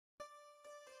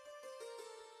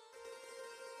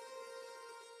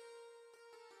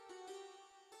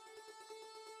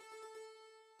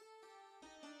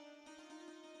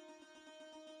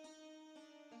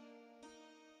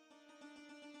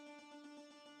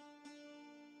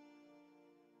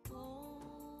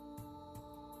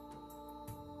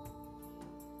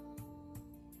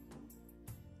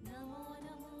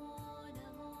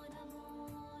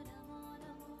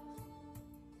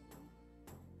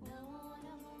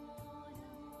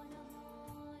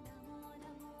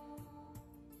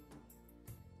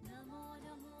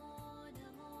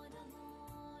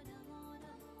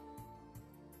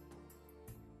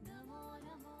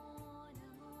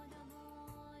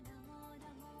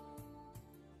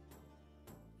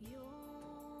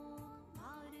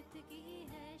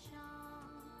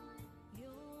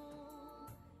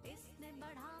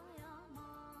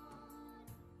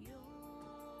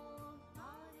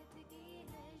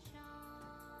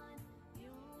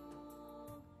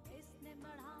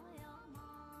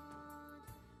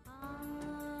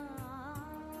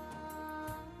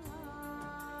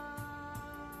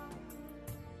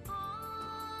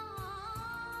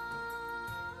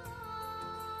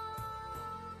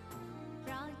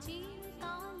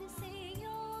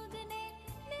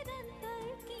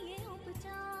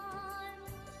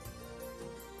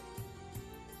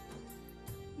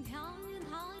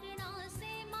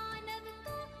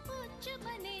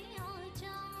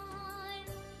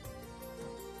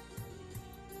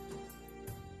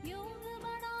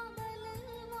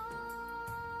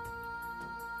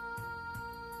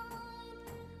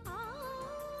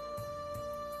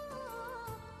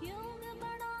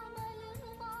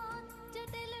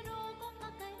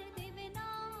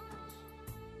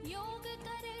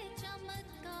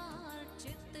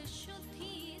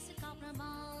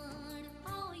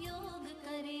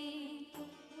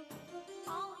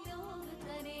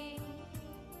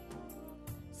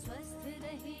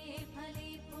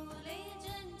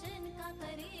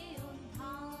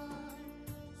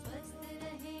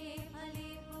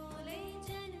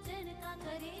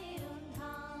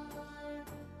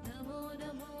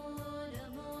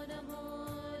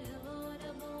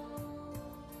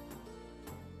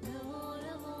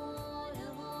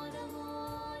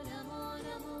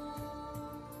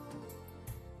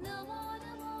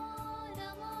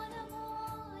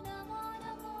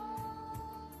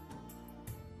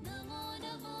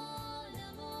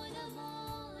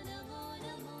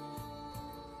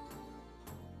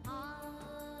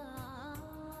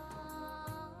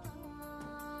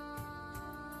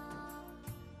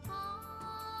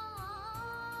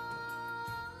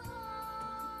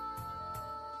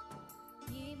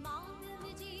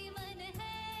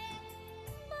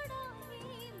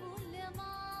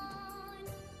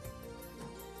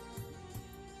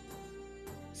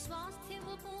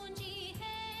पूंजी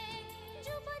है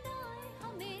जो बनाए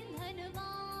हमें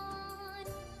धनवान।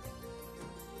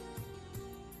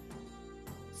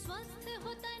 स्वस्थ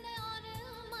हो तन और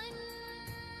मन,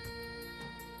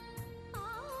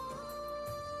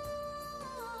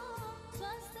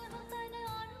 स्वस्थ हो तन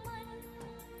और मन,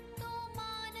 तो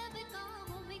मानव का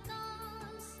हो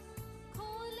विकास।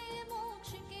 खोले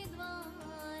मोक्ष के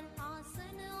द्वार,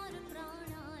 आसन और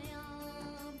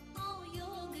प्राणायाम। आओ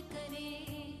योग करें,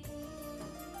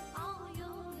 आओ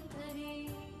योग करें।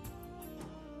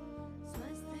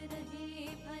 स्वस्थ रहे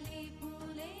फले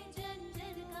फूले, जन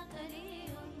जन का करे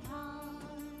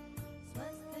उद्धार।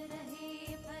 स्वस्थ रहे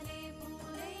फले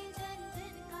फूले, जन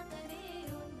जन का करे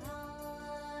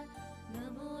उद्धार।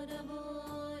 Namo Namo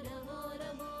Namo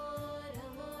Namo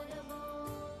Namo Namo,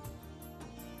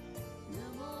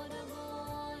 Namo Namo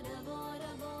Namo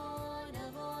Namo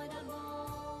Namo Namo,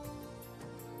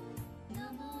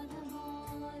 Namo Namo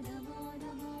Namo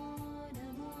Namo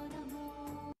Namo Namo.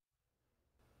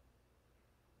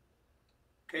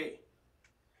 Okay,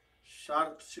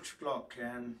 sharp 6 o'clock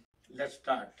and let's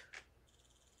start.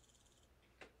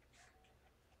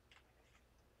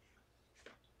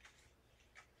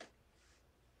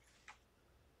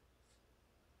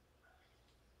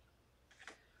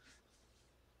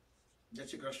 Jai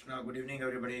Shri Krishna. Good evening,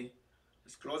 everybody.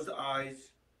 Let's close the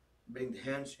eyes, bring the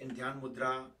hands in Dhyan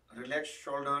Mudra, relax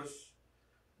shoulders,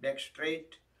 back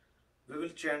straight. We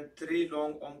will chant 3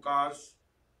 long omkars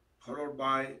followed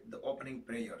by the opening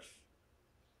prayers.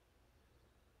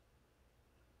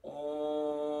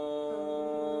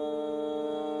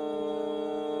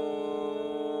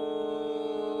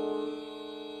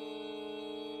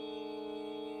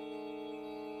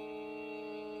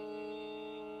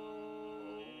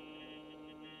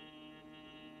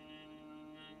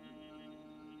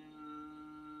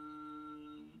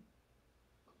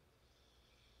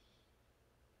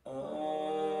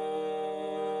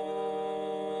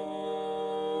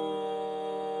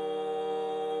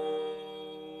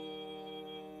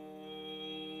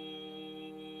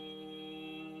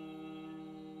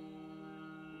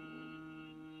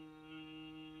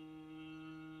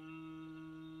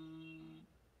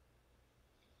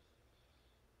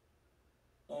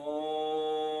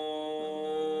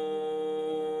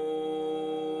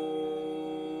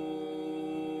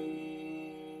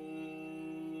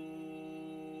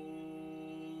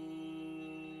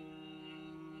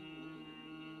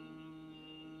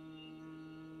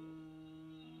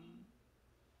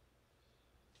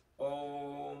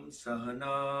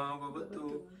 Sahana vavatu,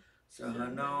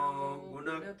 Sahana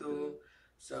gunaktu,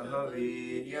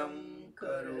 Sahaviryam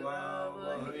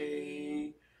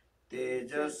karvavahai,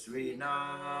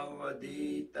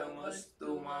 Tejasvinavaditamastu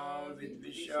ma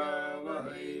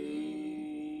vidvishavahai.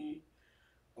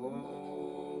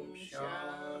 Om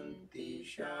Shanti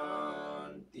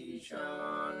Shanti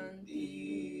Shanti.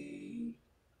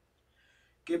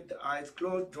 Keep the eyes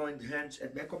closed, join the hands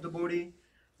at back of the body,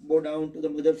 bow down to the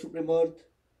Mother Supreme Earth.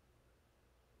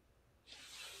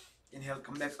 Inhale,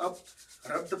 come back up,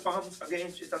 rub the palms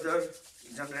against each other,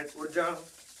 generate urja,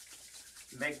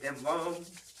 make them warm.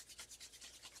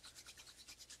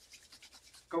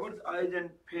 Cover the eyes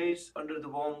and face under the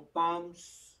warm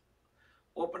palms.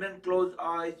 Open and close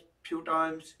eyes few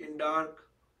times in dark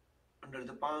under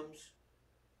the palms.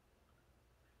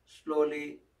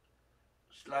 Slowly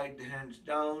slide the hands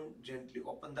down, gently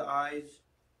open the eyes,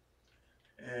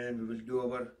 and we will do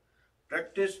our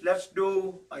practice. Let's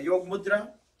do a Yoga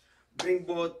Mudra. Bring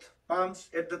both palms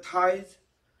at the thighs,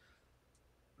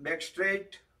 back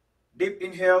straight, deep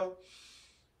inhale.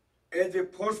 As we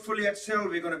forcefully exhale,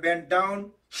 we're going to bend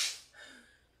down.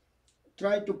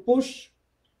 Try to push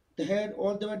the head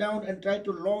all the way down and try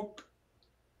to lock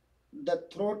the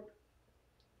throat,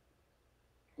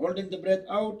 holding the breath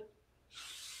out.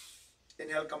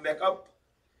 Inhale, come back up.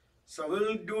 So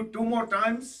we'll do 2 more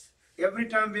times. Every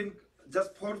time we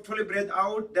just forcefully breathe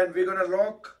out, then we're going to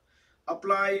lock,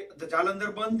 apply the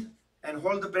Jalandhar Bandh and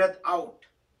hold the breath out.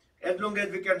 As long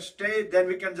as we can stay, then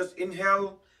we can just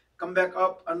inhale, come back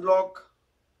up, unlock,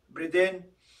 breathe in.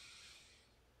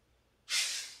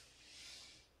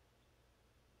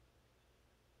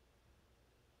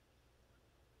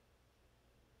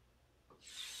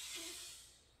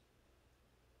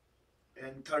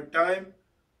 And third time.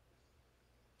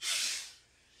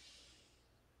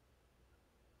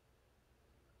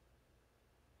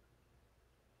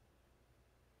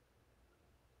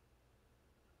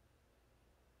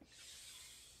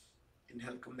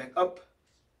 Inhale, come back up.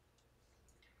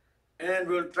 And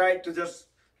we'll try to just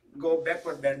go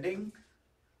backward bending.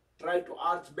 Try to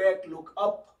arch back, look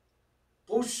up,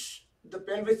 push the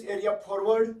pelvis area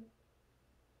forward.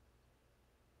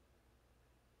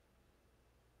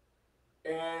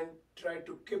 and try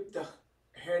to keep the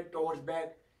head towards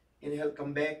back. Inhale,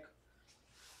 come back.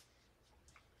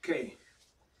 Okay,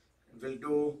 we'll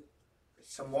do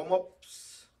some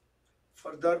warm-ups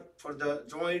further for the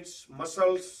joints,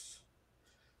 muscles,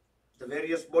 the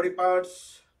various body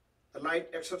parts, the light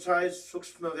exercise,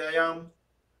 Sukshma Vyayam.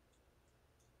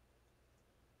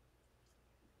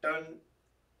 Turn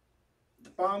the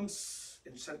palms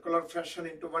in circular fashion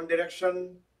into one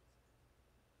direction.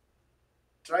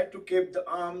 Try to keep the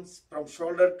arms from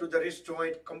shoulder to the wrist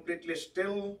joint completely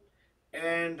still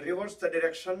and reverse the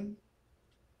direction.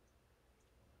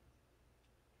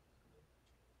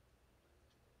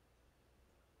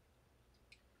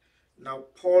 Now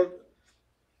fold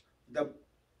the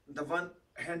one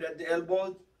hand at the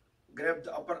elbow, grab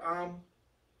the upper arm,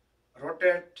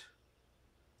 rotate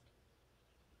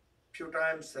few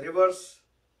times, reverse.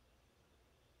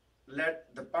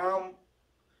 Let the palm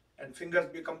and fingers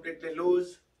be completely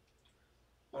loose.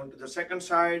 Onto the second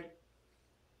side.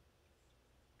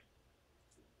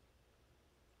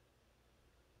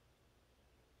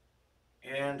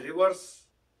 And reverse.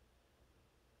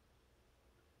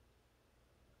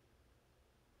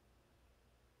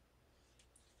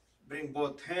 Bring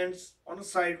both hands on a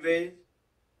sideways.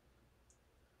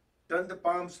 Turn the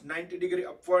palms 90-degree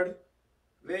upward.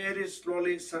 Very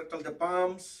slowly circle the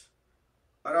palms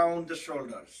around the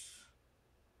shoulders.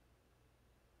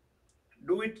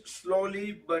 Do it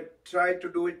slowly, but try to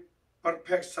do it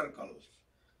perfect circles.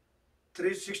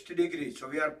 360 degrees. So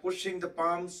we are pushing the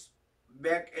palms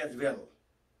back as well.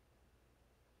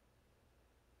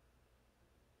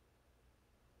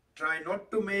 Try not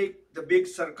to make the big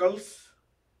circles.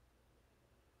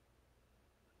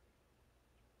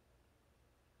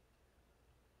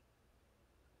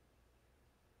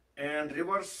 And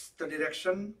reverse the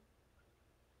direction.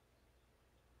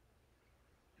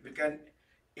 We can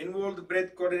involve the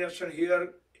breath coordination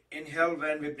here. Inhale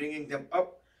when we're bringing them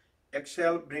up.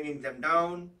 Exhale, bringing them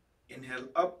down. Inhale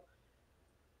up.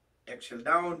 Exhale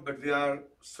down, but we are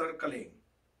circling.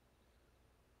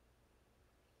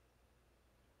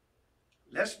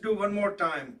 Let's do one more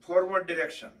time. Forward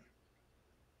direction.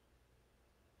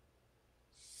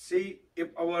 See if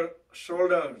our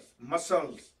shoulders,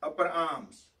 muscles, upper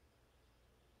arms,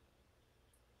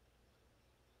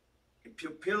 if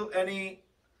you feel any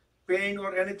pain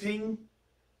or anything,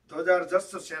 those are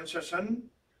just a sensation.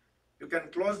 You can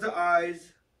close the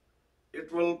eyes.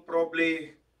 It will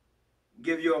probably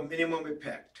give you a minimum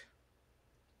effect.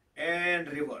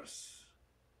 And reverse.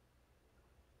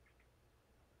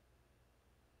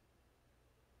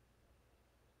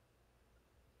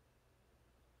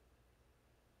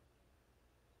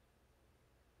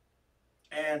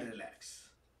 And relax.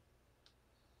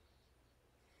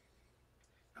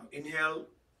 Now inhale,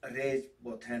 raise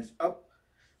both hands up.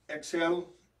 Exhale,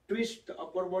 twist the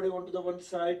upper body onto the one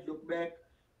side, look back,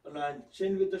 align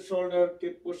chin with the shoulder,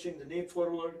 keep pushing the knee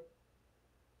forward.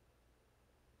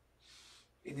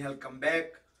 Inhale, come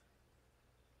back.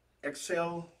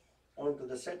 Exhale, onto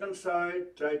the second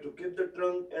side. Try to keep the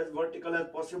trunk as vertical as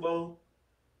possible.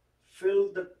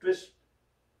 Feel the twist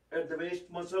at the waist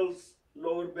muscles,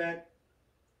 lower back,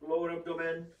 lower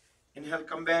abdomen. Inhale,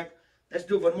 come back. Let's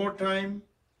do one more time.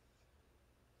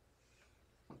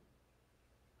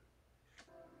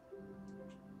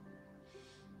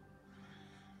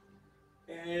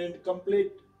 And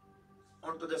complete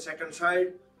onto the second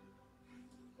side.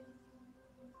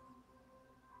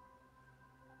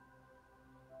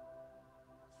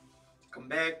 Come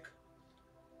back.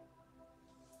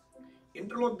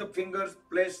 Interlock the fingers,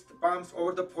 place the palms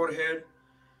over the forehead.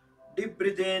 Deep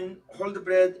breathe in, hold the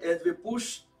breath as we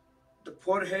push the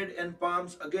forehead and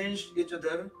palms against each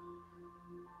other.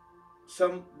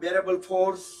 Some bearable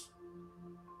force.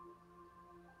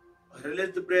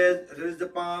 Release the breath, release the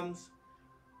palms.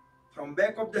 From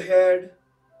back of the head.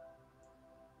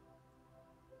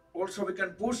 Also we can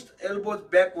push the elbows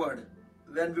backward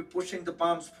when we're pushing the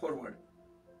palms forward.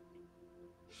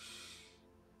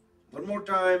 One more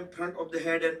time, front of the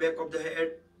head and back of the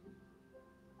head.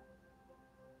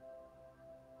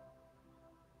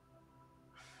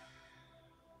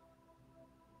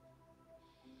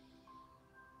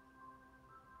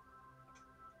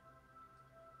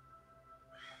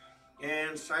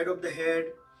 And side of the head.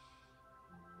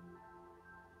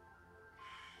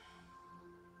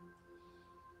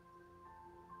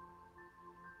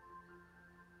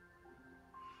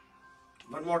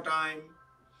 One more time.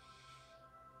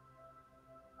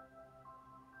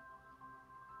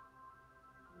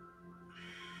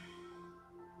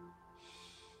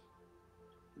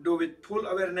 Do with full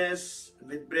awareness,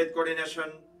 with breath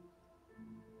coordination.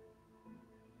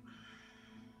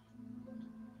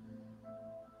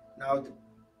 Now the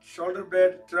shoulder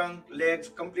blade, trunk, legs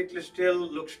completely still,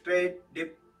 look straight,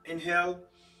 deep inhale.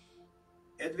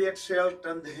 As we exhale,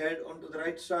 turn the head onto the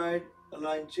right side,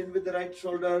 align chin with the right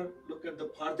shoulder, look at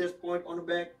the farthest point on the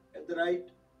back at the right.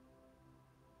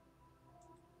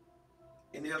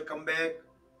 Inhale, come back,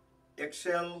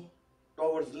 exhale,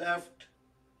 towards left.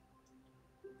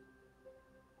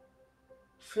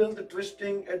 Feel the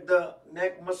twisting at the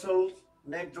neck muscles,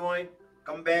 neck joint,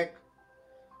 come back.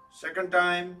 Second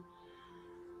time.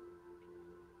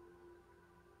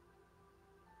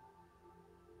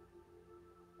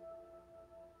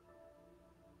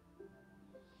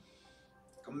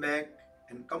 Come back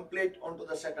and complete onto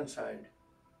the second side.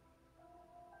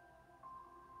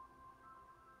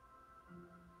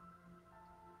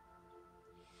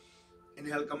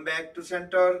 Inhale, come back to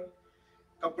center.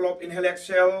 Couple of inhale,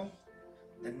 exhale.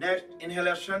 The next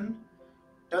inhalation,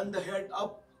 turn the head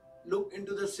up, look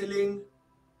into the ceiling.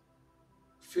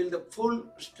 Feel the full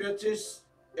stretches,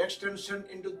 extension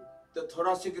into the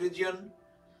thoracic region.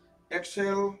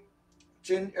 Exhale,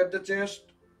 chin at the chest.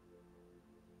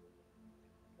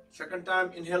 Second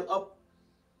time, inhale up.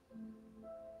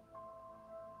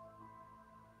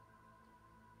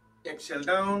 Exhale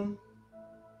down.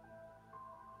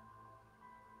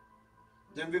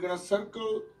 Then we're gonna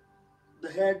circle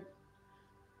the head.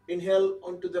 Inhale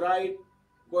onto the right,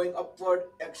 going upward.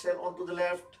 Exhale onto the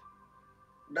left,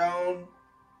 down.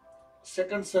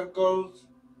 Second circles,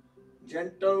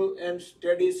 gentle and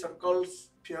steady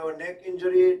circles. If you have a neck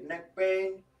injury, neck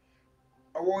pain,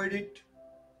 avoid it.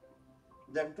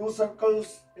 Then two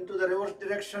circles into the reverse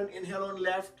direction. Inhale on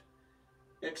left,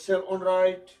 exhale on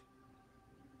right.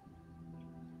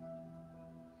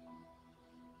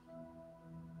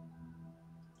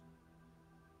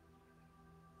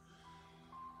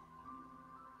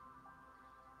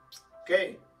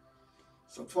 Okay,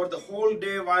 so for the whole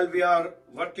day while we are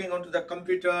working onto the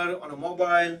computer, on a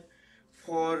mobile,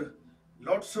 for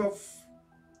lots of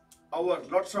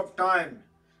hours, lots of time,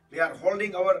 we are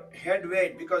holding our head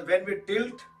weight, because when we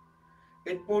tilt,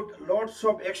 it put lots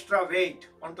of extra weight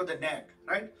onto the neck,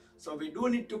 right? So we do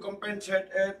need to compensate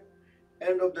at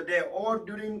end of the day or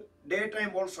during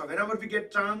daytime also. Whenever we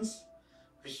get chance,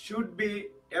 we should be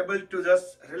able to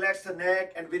just relax the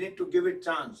neck, and we need to give it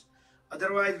chance.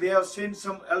 Otherwise, we have seen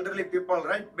some elderly people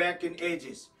right back in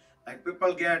ages, like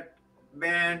people get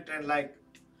bent and like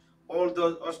all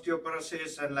those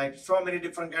osteoporosis and like so many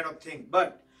different kind of things.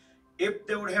 But if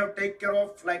they would have take care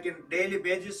of like in daily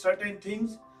basis certain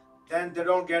things, then they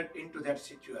don't get into that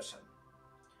situation.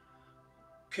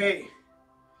 Okay,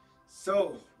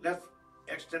 so let's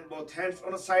extend both hands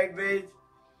on a sideways.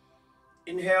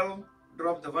 Inhale,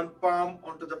 drop the one palm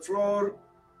onto the floor,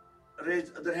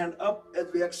 raise other hand up as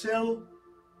we exhale,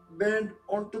 bend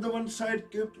onto the one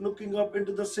side, keep looking up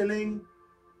into the ceiling,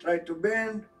 try to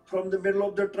bend from the middle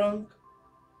of the trunk.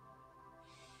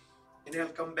 Inhale,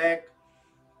 come back,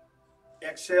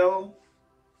 exhale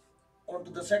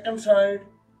onto the second side.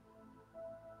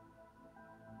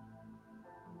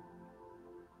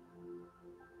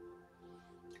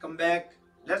 Come back,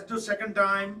 let's do second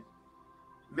time.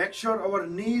 Make sure our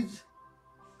knees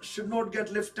should not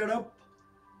get lifted up,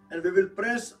 and we will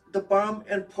press the palm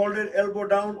and folded elbow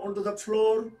down onto the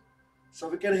floor so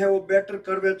we can have a better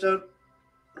curvature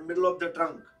in the middle of the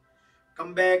trunk.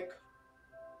 Come back,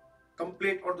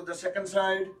 complete onto the second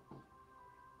side.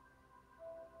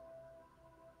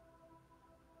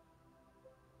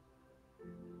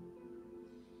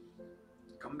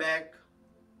 Come back,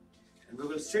 and we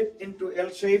will sit into L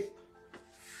shape,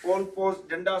 all pose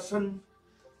Dandasana.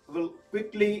 We will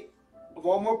quickly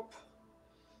warm up.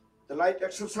 The light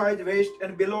exercise, waist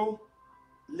and below.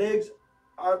 Legs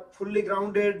are fully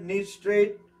grounded, knees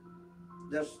straight.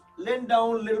 Just lean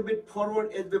down a little bit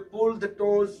forward as we pull the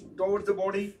toes towards the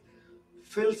body.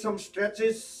 Feel some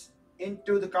stretches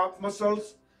into the calf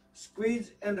muscles.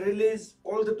 Squeeze and release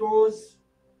all the toes.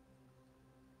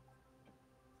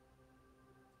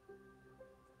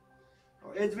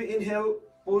 Now, as we inhale,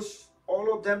 push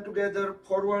all of them together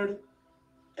forward.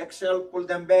 Exhale, pull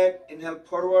them back. Inhale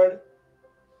forward.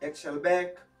 Exhale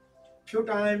back. Few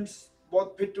times,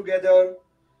 both feet together.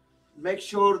 Make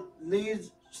sure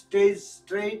knees stays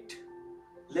straight,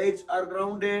 legs are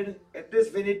grounded. At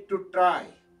least we need to try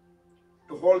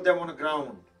to hold them on the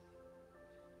ground.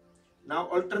 Now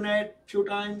alternate few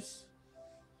times.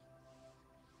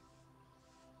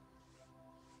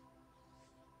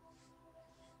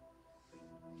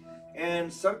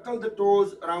 And circle the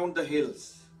toes around the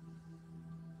heels.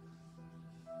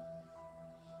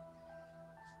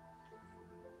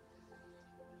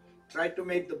 Try to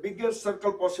make the biggest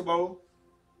circle possible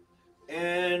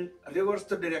and reverse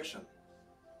the direction.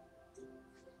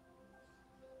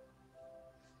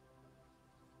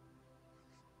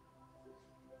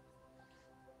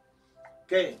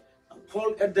 Okay,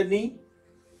 fold at the knee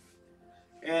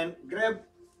and grab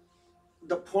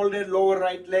the folded lower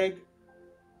right leg.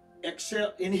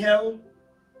 Exhale, inhale,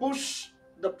 push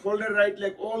the folded right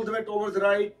leg all the way towards the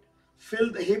right. Fill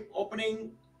the hip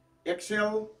opening.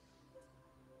 Exhale,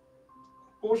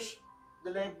 push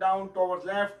the leg down towards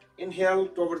left. Inhale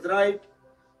towards right.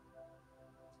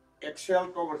 Exhale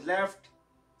towards left.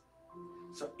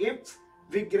 So if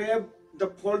we grab the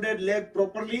folded leg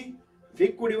properly, we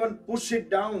could even push it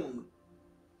down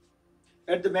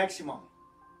at the maximum.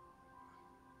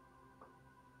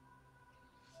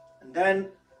 And then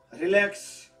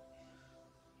relax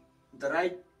the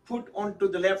right foot onto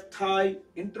the left thigh,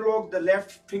 interlock the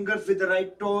left fingers with the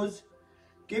right toes,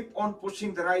 keep on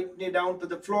pushing the right knee down to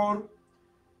the floor,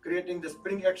 creating the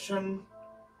spring action,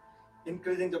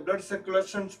 increasing the blood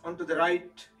circulation onto the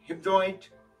right hip joint,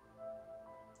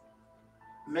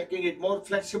 making it more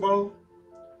flexible.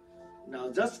 Now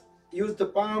just use the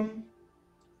palm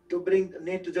to bring the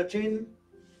knee to the chin.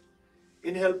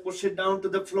 Inhale, push it down to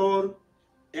the floor.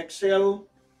 Exhale,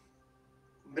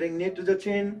 bring knee to the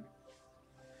chin.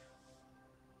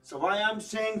 So why I'm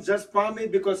saying just palm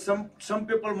it, because some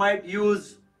people might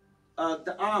use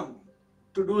the arm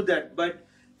to do that, but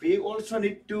we also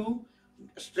need to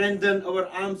strengthen our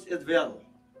arms as well.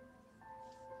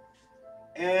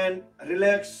 And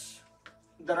relax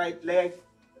the right leg,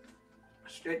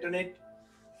 straighten it,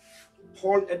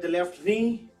 hold at the left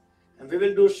knee, and we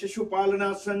will do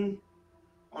Shishupalanasan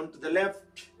onto the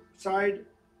left side.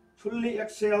 Fully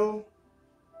exhale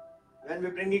when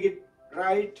we're bringing it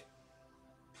right.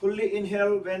 Fully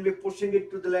inhale when we're pushing it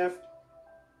to the left.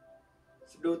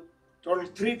 So do total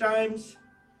 3 times.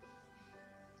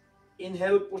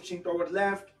 Inhale, pushing toward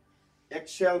left.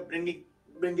 Exhale,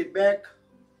 bring it back.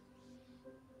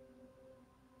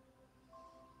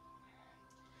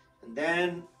 And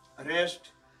then rest.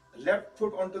 Left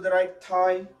foot onto the right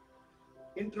thigh.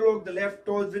 Interlock the left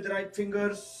toes with the right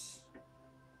fingers.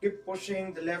 Keep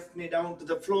pushing the left knee down to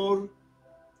the floor.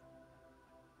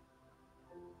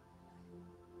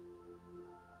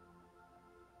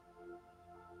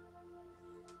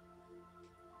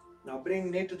 Now bring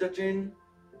knee to the chin.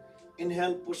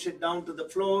 Inhale, push it down to the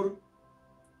floor.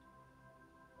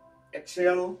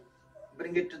 Exhale,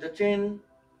 bring it to the chin.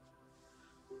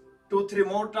 2-3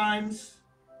 more times.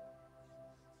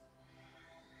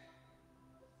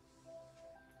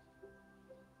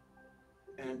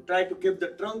 And try to keep the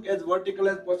trunk as vertical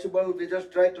as possible. We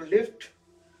just try to lift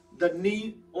the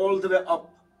knee all the way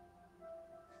up.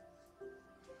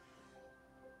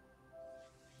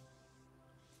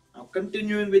 Now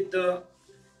continuing with the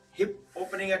hip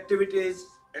opening activities,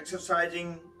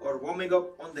 exercising or warming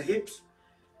up on the hips.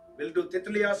 We'll do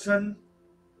Titliasana,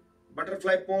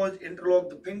 butterfly pose, interlock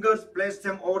the fingers, place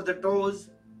them over the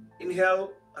toes.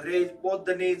 Inhale, raise both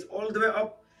the knees all the way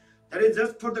up. That is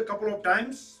just for the couple of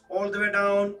times. All the way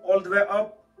down, all the way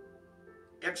up.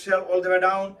 Exhale, all the way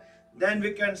down. Then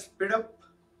we can speed up.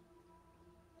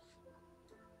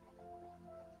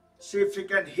 See if we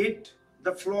can hit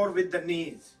the floor with the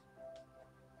knees.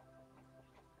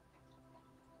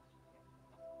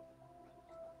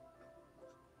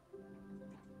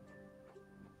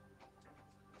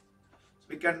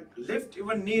 We can lift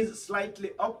even knees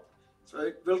slightly up, so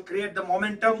it will create the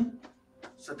momentum.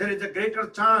 So there is a greater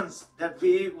chance that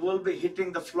we will be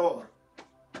hitting the floor.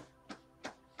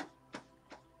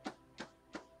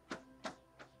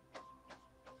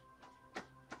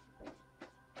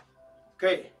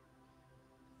 Okay.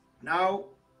 Now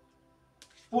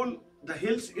pull the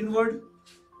heels inward.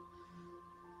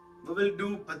 We will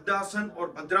do Padmasana or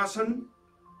Bhadrasana.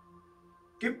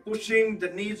 Keep pushing the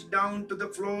knees down to the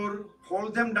floor.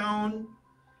 Hold them down.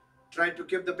 Try to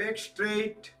keep the back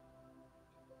straight.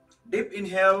 Deep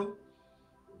inhale.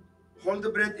 Hold the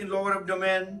breath in lower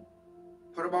abdomen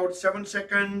for about 7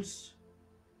 seconds.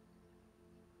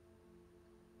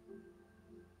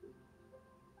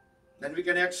 Then we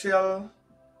can exhale.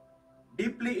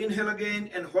 Deeply inhale again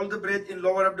and hold the breath in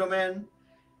lower abdomen.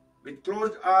 With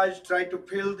closed eyes, try to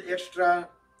feel the extra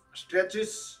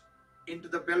stretches into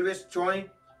the pelvis joint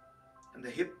and the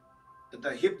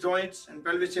hip joints and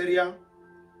pelvis area.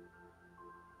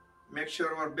 Make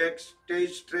sure our back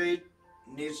stays straight,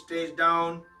 knees stays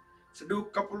down. So do a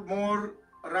couple more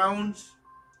rounds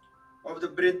of the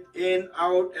breath in,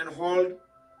 out, and hold.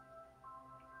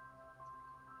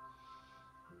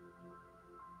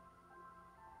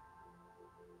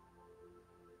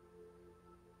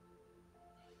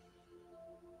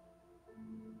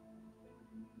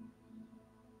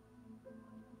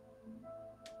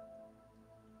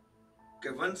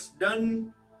 Okay, once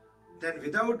done, then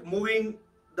without moving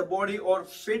the body or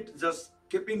feet, just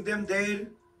keeping them there.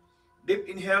 Deep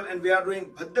inhale, and we are doing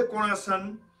Baddha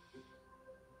Konasana.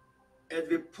 As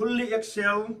we fully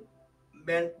exhale,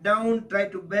 bend down, try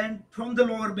to bend from the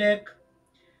lower back.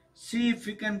 See if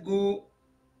we can go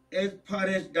as far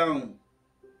as down.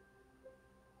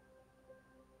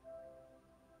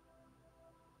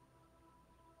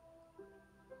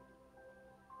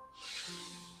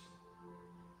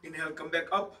 Inhale, come back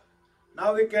up.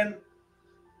 Now we can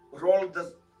roll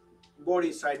the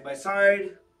body side by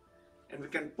side, and we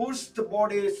can push the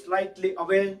body slightly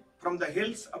away from the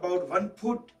heels, about 1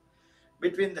 foot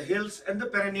between the heels and the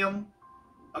perineum.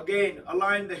 Again,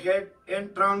 align the head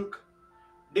and trunk.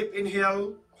 Deep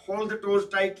inhale, hold the toes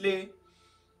tightly.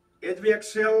 As we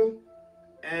exhale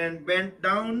and bend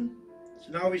down.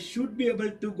 So now we should be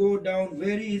able to go down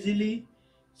very easily.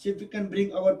 See if we can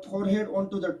bring our forehead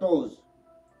onto the toes.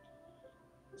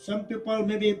 Some people,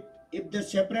 maybe if they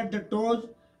separate the toes,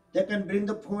 they can bring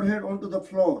the forehead onto the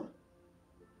floor.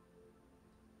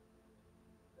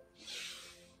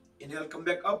 Inhale, come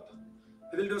back up.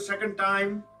 We will do second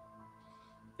time.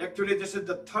 Actually, this is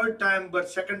the third time, but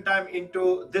second time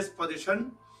into this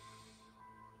position.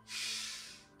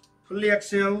 Fully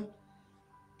exhale.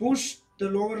 Push the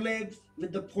lower legs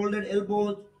with the folded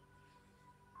elbows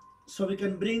so we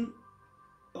can bring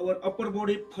our upper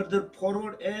body further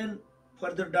forward and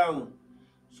further down.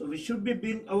 So we should be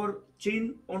bring our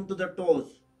chin onto the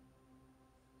toes.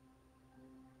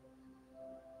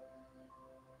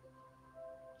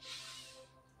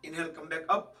 Inhale, come back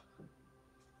up.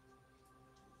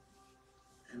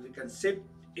 And we can sit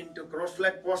into cross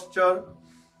leg posture.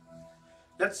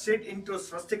 Let's sit into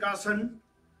Swastikasana.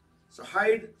 So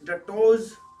hide the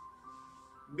toes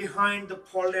behind the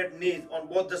folded knees on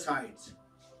both the sides.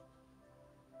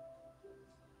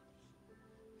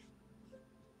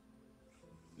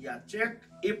 Yeah, check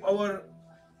if our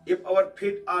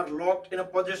feet are locked in a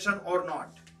position or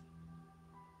not.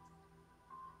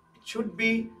 It should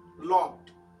be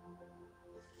locked.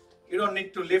 You don't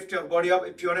need to lift your body up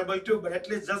if you're unable to, but at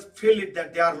least just feel it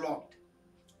that they are locked.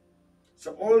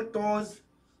 So all toes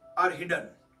are hidden.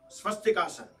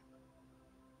 Swastikasana.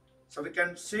 So we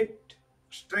can sit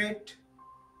straight,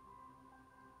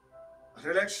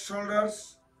 relax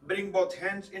shoulders, bring both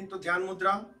hands into Dhyan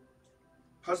Mudra,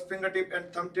 first fingertip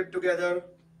and thumb tip together,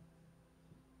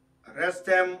 rest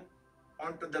them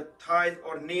onto the thighs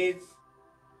or knees.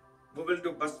 We will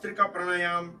do Bhastrika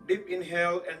Pranayam, deep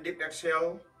inhale and deep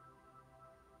exhale.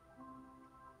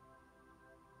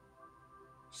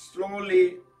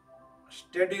 Slowly,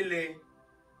 steadily,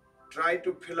 try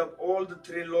to fill up all the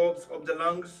 3 lobes of the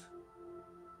lungs.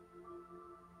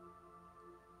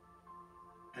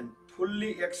 And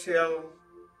fully exhale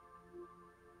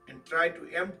and try to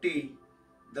empty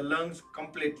the lungs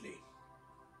completely.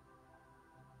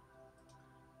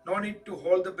 No need to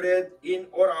hold the breath in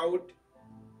or out,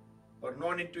 or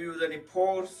no need to use any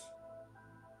force.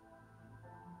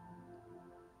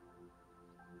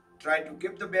 Try to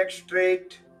keep the back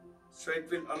straight so it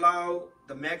will allow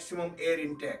the maximum air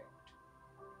intact.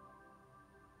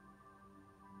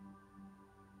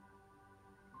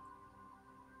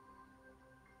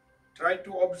 Try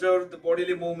to observe the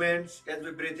bodily movements. As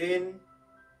we breathe in,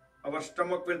 our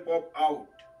stomach will pop out.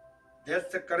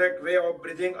 That's the correct way of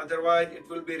breathing, otherwise it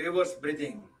will be reverse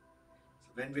breathing.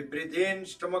 So when we breathe in,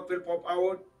 stomach will pop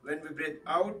out. When we breathe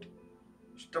out,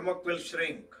 stomach will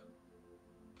shrink.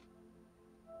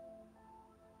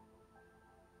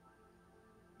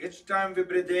 Each time we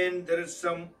breathe in, there is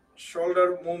some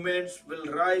shoulder movements, will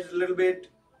rise a little bit.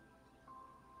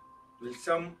 Will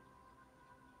some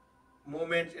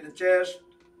movements in the chest.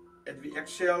 As we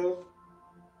exhale,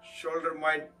 shoulder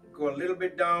might go a little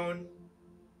bit down.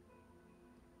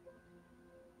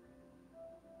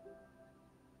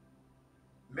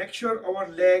 Make sure our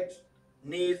legs,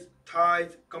 knees,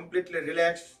 thighs completely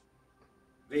relaxed.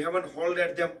 We haven't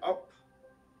holded them up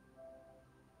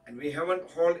and we haven't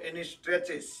held any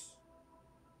stretches.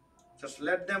 Just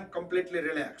let them completely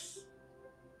relax.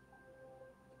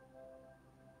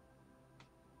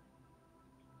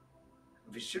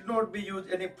 We should not be use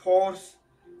any force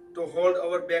to hold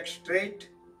our back straight.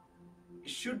 It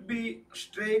should be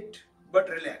straight but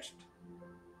relaxed.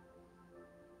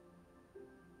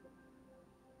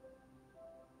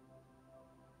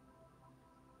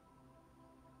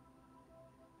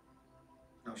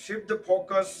 Now shift the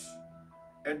focus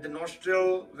at the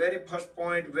nostril, very first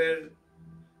point where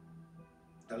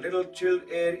the little chilled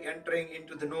air entering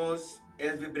into the nose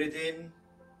as we breathe in.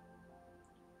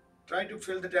 Try to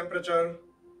feel the temperature.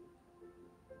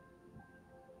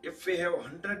 If we have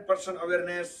 100%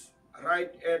 awareness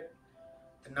right at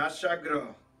the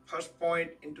Nasagra, first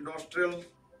point into nostril,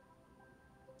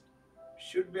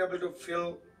 should be able to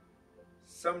feel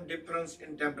some difference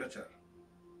in temperature.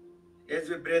 As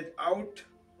we breathe out,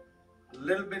 a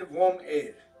little bit warm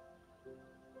air.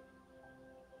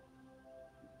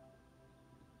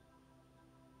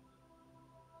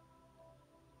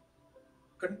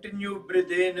 Continue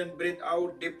breathe in and breathe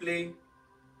out deeply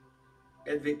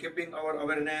as we keeping our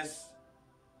awareness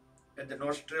at the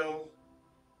nostril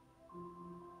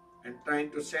and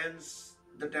trying to sense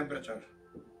the temperature.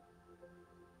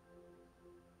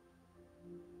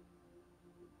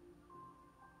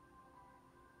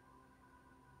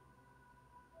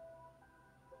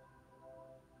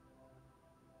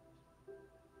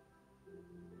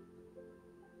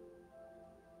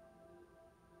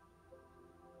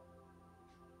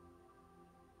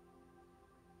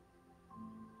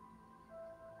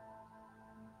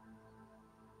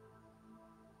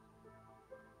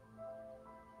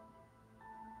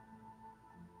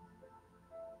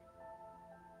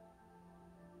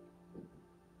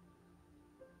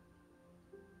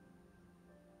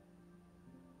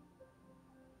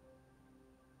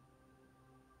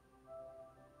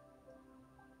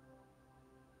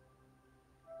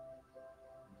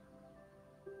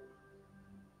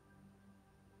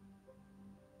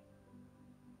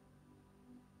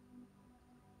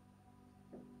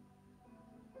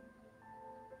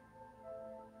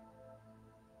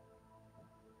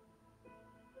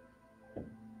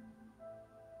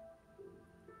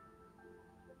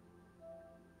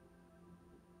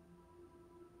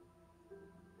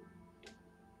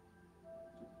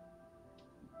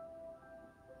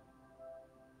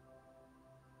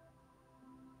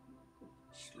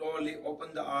 Slowly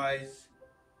open the eyes,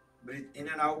 breathe in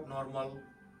and out normal.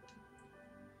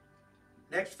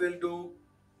 Next we'll do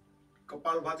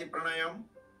Kapalbhati Pranayam.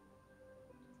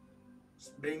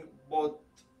 Bring both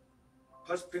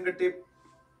first fingertip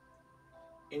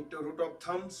into root of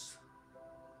thumbs.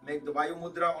 Make the Vayu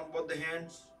Mudra on both the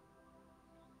hands.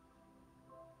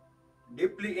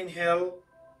 Deeply inhale.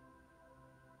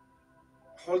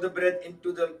 Hold the breath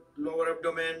into the lower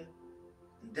abdomen.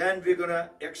 Then we're gonna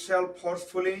exhale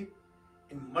forcefully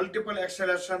in multiple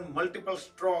exhalation, multiple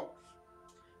strokes.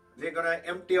 We're gonna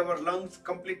empty our lungs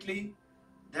completely.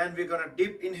 Then we're gonna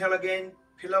deep inhale again,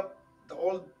 fill up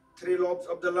all three lobes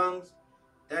of the lungs.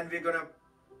 Then we're gonna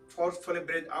forcefully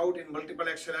breathe out in multiple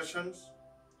exhalations.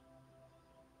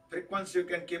 Frequency you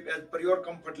can keep as per your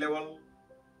comfort level.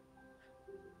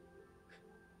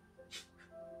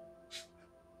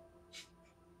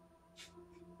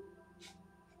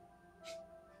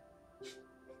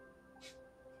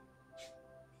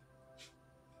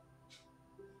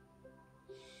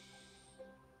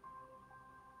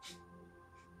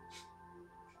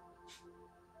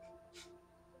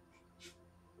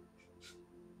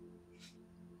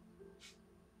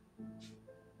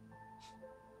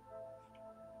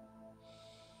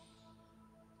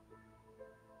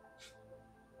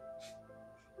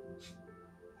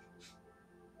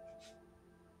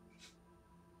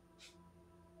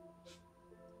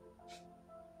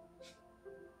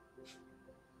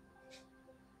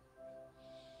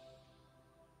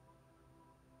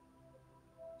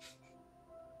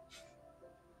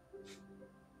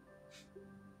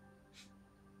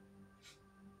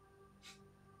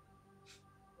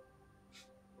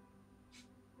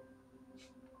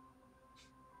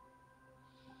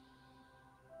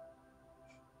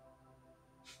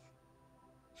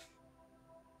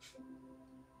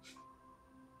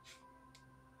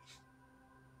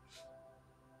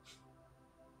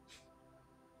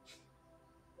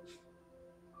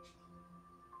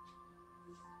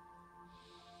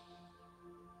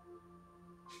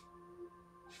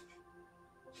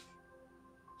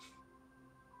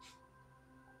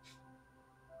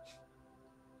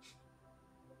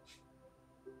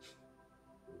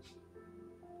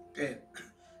 Okay,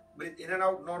 breathe in and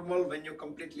out normal when you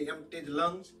completely empty the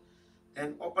lungs.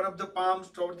 Then open up the palms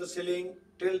toward the ceiling,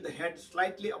 tilt the head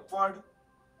slightly upward,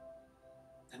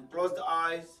 and close the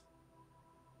eyes.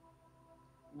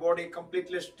 Body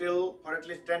completely still for at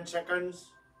least 10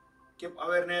 seconds. Keep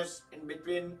awareness in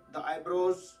between the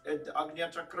eyebrows at the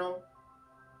Agnya Chakra.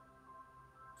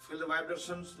 Feel the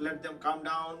vibrations, let them calm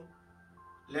down.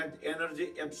 Let the energy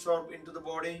absorb into the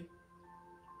body.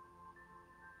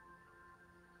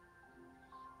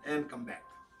 And come back.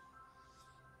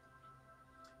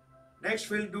 Next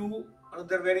we'll do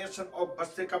another variation of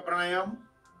Bhastrika Pranayam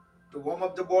to warm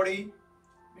up the body.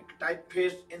 Make a tight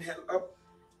fist, inhale up,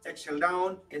 exhale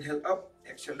down, inhale up,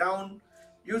 exhale down.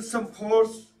 Use some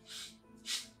force.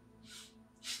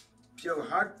 If you have a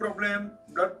heart problem,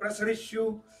 blood pressure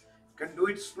issue, you can do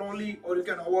it slowly or you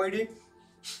can avoid it.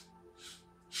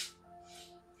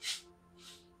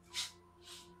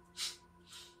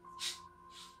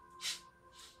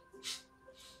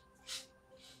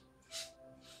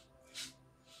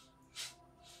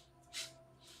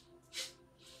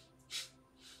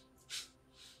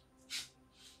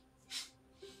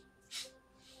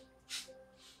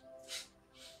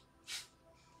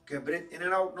 Okay, breathe in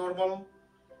and out normal.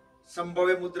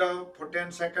 Sambhave Mudra for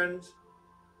 10 seconds.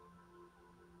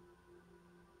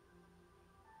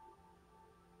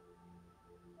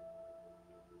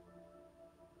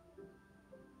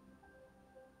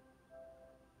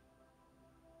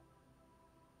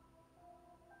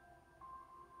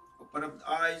 Open up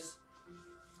the eyes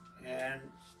and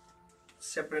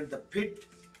separate the feet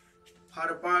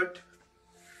far apart.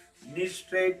 Knees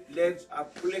straight, legs are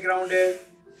fully grounded.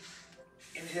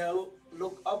 Inhale,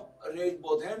 look up, raise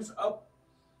both hands up.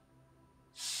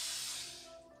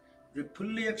 We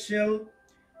fully exhale,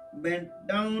 bend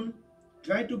down.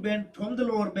 Try to bend from the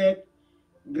lower back.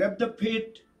 Grab the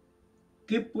feet.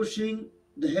 Keep pushing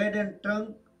the head and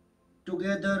trunk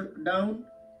together down.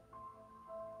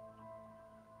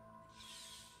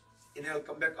 Inhale,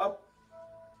 come back up.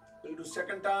 We'll do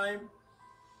second time.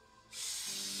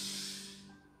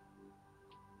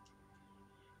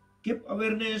 Keep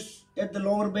awareness at the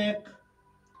lower back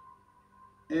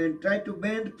and try to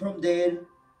bend from there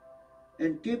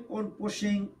and keep on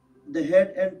pushing the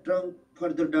head and trunk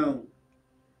further down.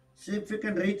 See if we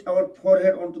can reach our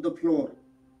forehead onto the floor.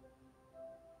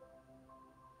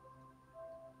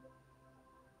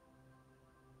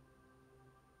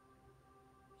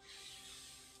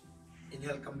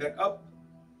 Inhale, come back up.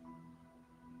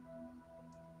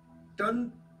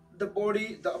 Turn the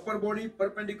body, the upper body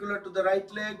perpendicular to the right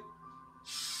leg.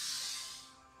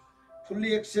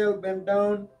 Fully exhale, bend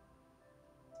down.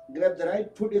 Grab the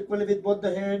right foot equally with both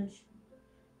the hands.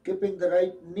 Keeping the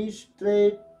right knee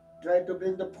straight. Try to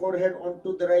bring the forehead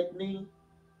onto the right knee.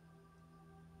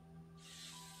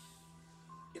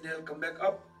 Inhale, come back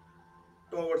up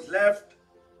towards left.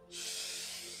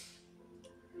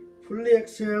 Fully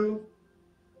exhale.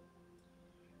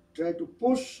 Try to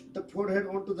push the forehead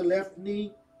onto the left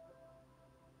knee.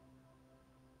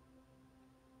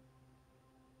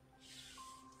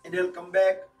 Inhale, come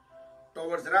back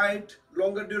towards right,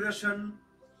 longer duration.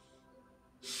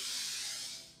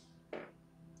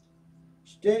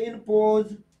 Stay in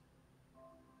pose.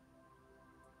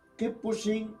 Keep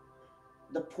pushing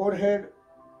the forehead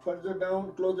further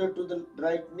down, closer to the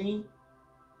right knee.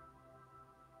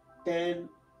 10,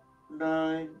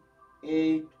 9,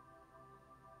 8,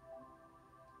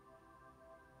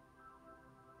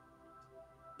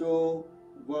 2,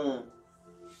 1.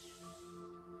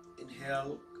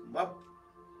 Inhale, come up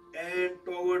and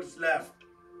towards left.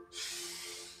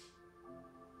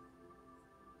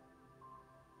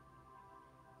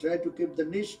 Try to keep the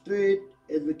knee straight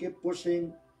as we keep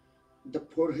pushing the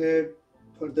forehead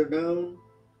further down.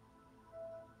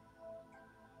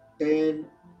 10,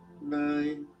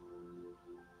 9,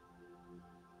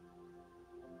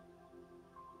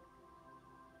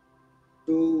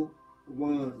 2,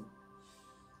 1.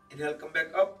 Inhale, come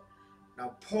back up.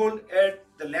 Now fold at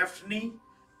the left knee.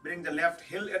 Bring the left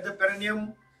heel at the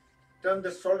perineum. Turn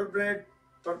the shoulder blade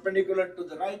perpendicular to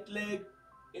the right leg.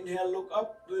 Inhale, look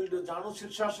up. We will do Janu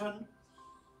Sirsasana.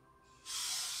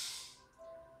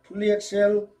 Fully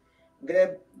exhale.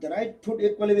 Grab the right foot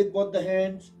equally with both the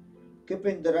hands.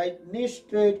 Keeping the right knee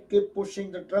straight. Keep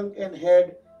pushing the trunk and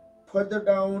head further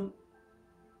down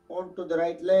onto the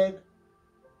right leg.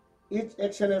 Each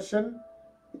exhalation,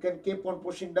 you can keep on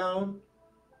pushing down.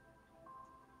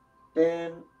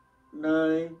 10,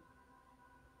 9,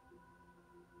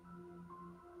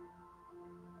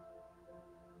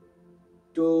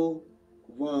 2,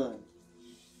 1.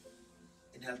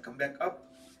 Inhale, come back up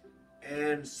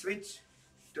and switch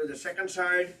to the second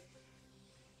side.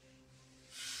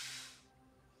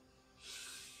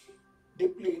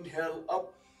 Deeply inhale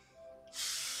up.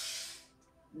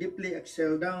 Deeply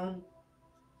exhale down.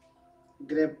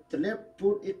 Grab the left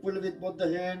foot equally with both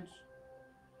the hands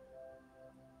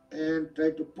and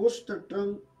try to push the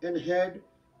trunk and head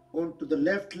onto the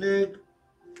left leg,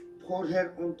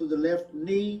 forehead onto the left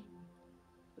knee.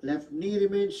 Left knee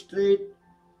remains straight.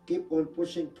 Keep on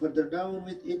pushing further down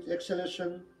with each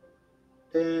exhalation.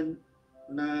 10,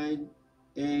 9,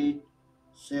 8,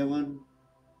 7,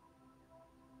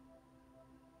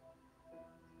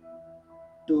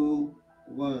 2,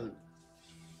 1.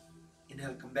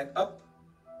 Inhale, come back up.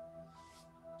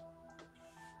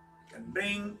 You can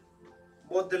bring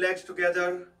both the legs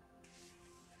together.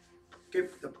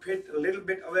 Keep the feet a little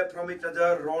bit away from each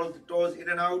other. Roll the toes in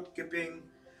and out, keeping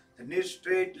the knees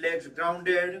straight, legs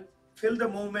grounded. Feel the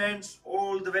movements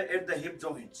all the way at the hip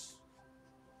joints.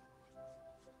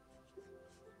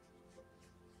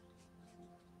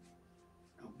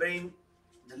 Now bring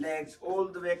the legs all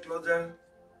the way closer.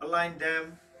 Align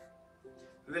them.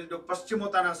 We will do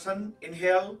Paschimottanasana.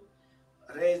 Inhale.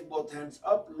 Raise both hands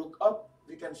up. Look up.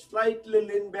 We can slightly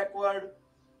lean backward.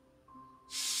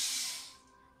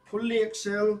 Fully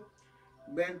exhale,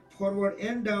 bend forward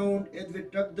and down as we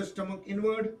tuck the stomach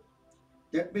inward.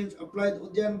 That means apply the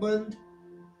Uddiyana Bandh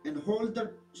and hold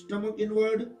the stomach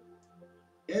inward.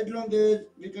 As long as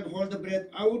we can hold the breath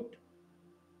out,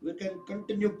 we can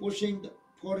continue pushing the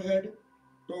forehead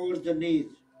towards the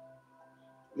knees.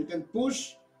 We can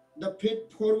push the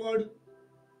feet forward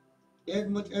as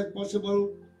much as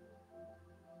possible.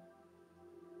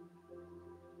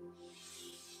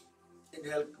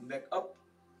 Inhale, come back up.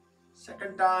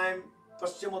 Second time,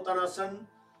 Paschimottanasana.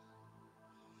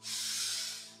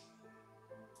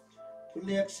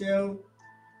 Fully exhale,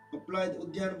 apply the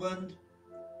Uddiyana Bandh,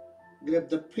 grab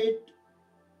the feet,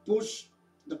 push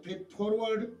the feet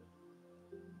forward,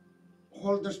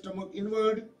 hold the stomach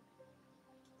inward,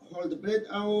 hold the breath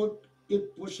out,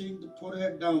 keep pushing the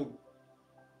forehead down.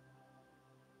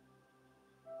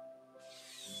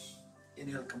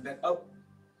 Inhale, come back up.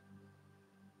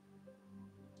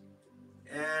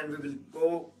 And we will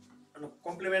go on a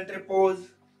complementary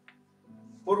pose,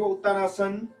 Purva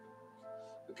Uttanasana.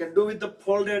 You can do with the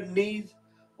folded knees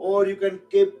or you can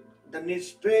keep the knees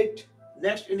straight.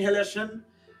 Next inhalation,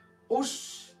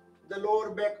 push the lower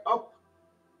back up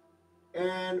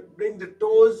and bring the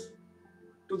toes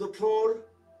to the floor.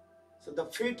 So the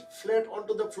feet flat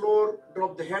onto the floor,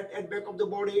 drop the head at back of the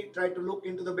body, try to look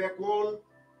into the back wall.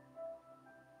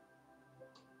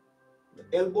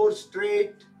 The elbows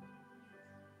straight.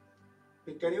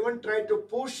 You can even try to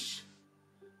push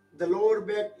the lower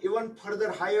back even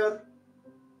further higher.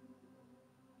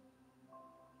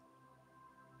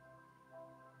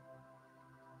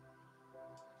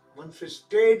 Once we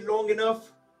stayed long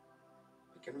enough,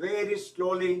 we can very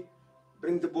slowly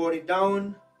bring the body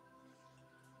down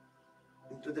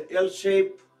into the L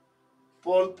shape,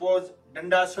 pole pose,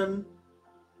 Dandasana,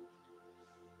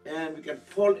 and we can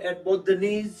fold at both the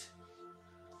knees.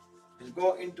 We'll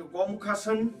go into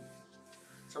Gomukhasana.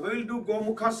 So we will do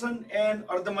Gomukhasana and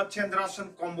Ardha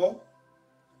Matsyendrasana combo.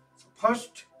 So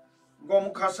first,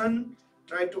 Gomukhasana,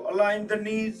 try to align the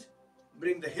knees,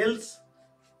 bring the heels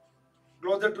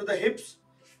closer to the hips.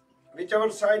 Whichever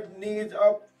side knee is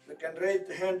up, we can raise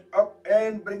the hand up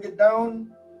and bring it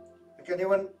down. We can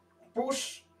even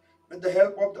push with the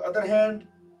help of the other hand.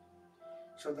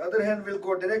 So the other hand will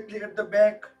go directly at the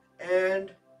back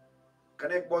and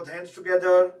connect both hands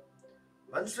together.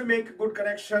 Once we make a good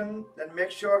connection, then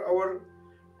make sure our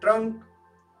trunk,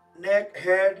 neck,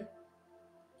 head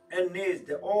and knees,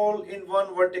 they're all in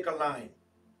one vertical line.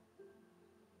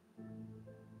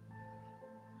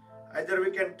 Either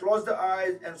we can close the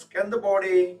eyes and scan the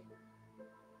body,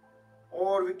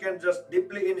 or we can just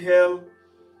deeply inhale,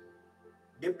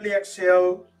 deeply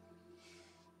exhale,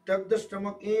 tuck the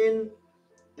stomach in,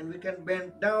 and we can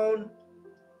bend down.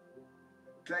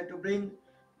 Try to bring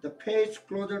the face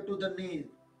closer to the knees.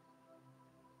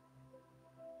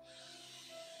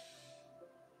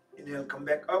 Inhale, come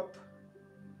back up,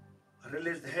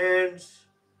 release the hands,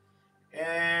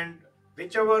 and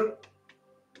whichever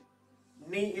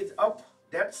knee is up,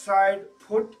 that side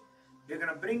foot, we're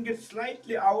gonna bring it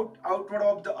slightly outward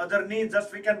of the other knee.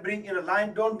 Just we can bring in a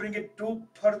line. Don't bring it too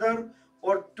further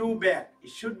or too back. It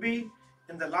should be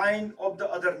in the line of the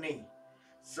other knee.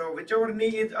 So whichever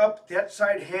knee is up, that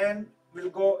side hand will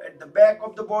go at the back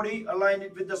of the body, align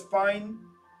it with the spine.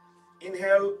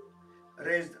 Inhale,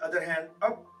 raise the other hand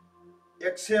up.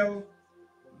 Exhale,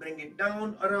 bring it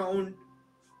down around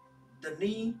the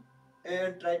knee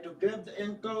and try to grab the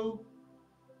ankle.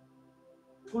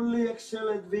 Fully exhale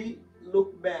as we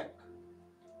look back.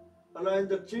 Align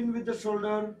the chin with the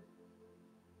shoulder,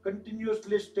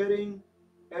 continuously staring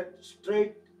at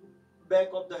straight back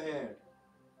of the head.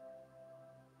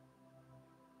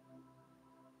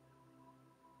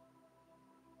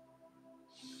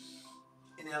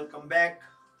 Inhale, come back.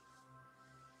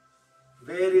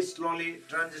 Very slowly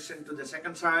transition to the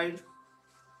second side.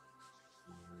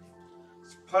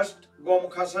 First,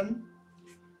 Gomukhasana.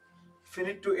 If you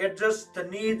need to adjust the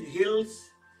knees,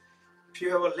 heels, if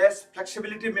you have a less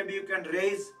flexibility, maybe you can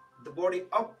raise the body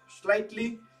up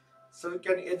slightly so you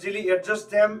can easily adjust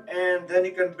them, and then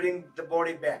you can bring the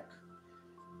body back.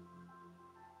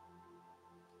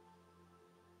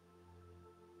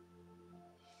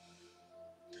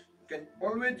 You can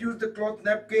always use the cloth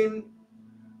napkin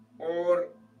or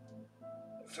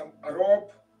a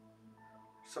rope,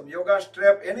 some yoga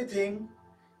strap, anything,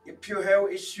 if you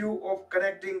have issue of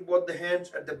connecting both the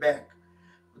hands at the back.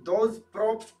 Those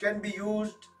props can be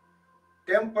used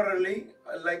temporarily,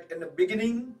 like in the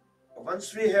beginning.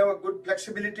 Once we have a good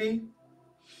flexibility,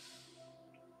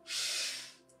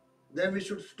 then we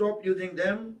should stop using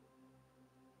them.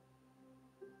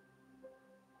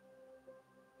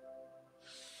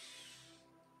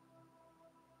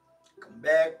 Come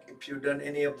back if you've done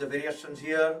any of the variations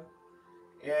here.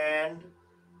 And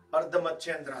Ardha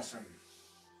Matsyendrasana.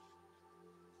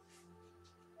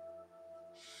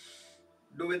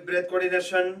 Do with breath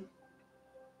coordination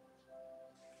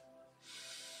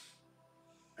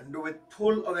and do with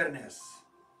full awareness.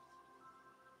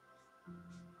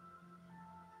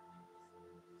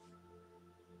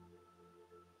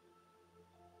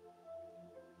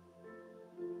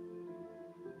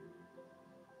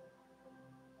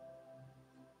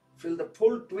 Feel the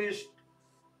full twist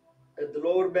at the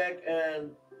lower back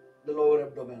and the lower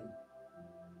abdomen.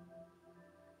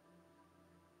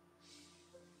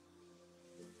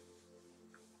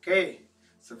 Okay,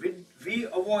 so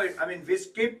we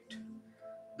skipped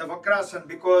the Vakrasana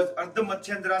because Ardha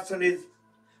Matsyendrasana is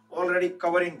already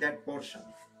covering that portion.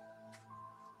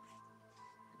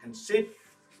 You can sit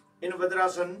in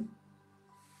Vadrasana.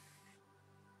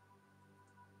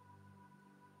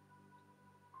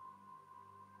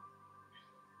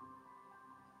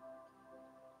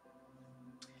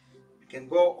 You can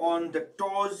go on the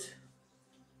toes,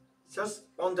 just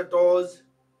on the toes.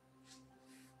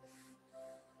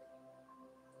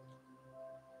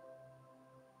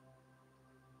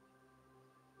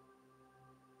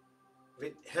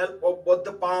 With help of both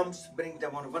the palms, bring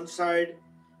them on one side,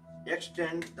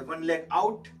 extend the one leg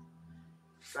out,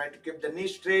 try to keep the knee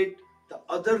straight, the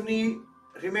other knee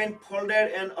remain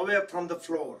folded and away from the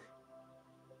floor.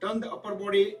 Turn the upper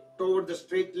body toward the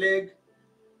straight leg,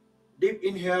 deep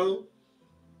inhale.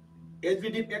 As we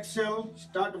deep exhale,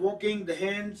 start walking the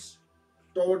hands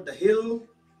toward the heel.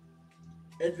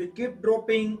 As we keep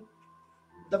dropping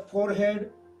the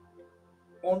forehead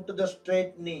onto the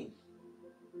straight knee.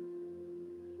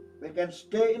 We can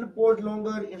stay in pose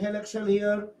longer, inhale, exhale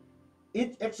here.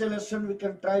 Each exhalation we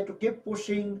can try to keep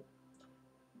pushing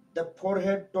the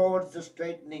forehead towards the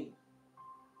straight knee.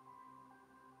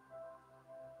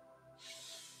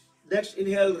 Next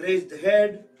inhale, raise the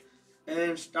head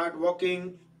and start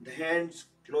walking the hands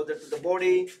closer to the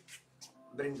body.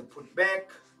 Bring the foot back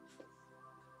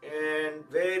and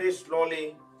very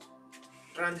slowly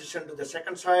transition to the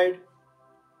second side.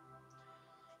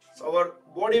 So our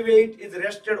body weight is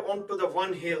rested onto the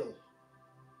one heel.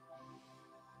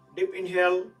 Deep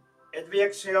inhale. As we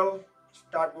exhale,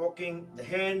 start walking the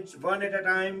hands one at a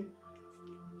time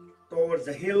towards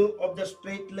the heel of the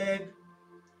straight leg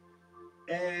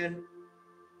and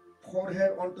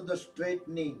forehead onto the straight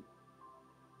knee.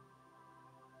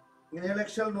 Inhale,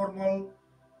 exhale, normal.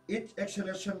 Each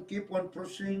exhalation, keep on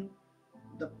pushing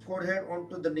the forehead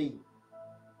onto the knee.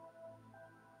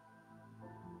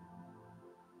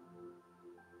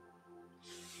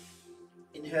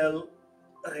 Inhale,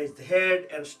 raise the head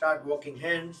and start walking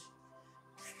hands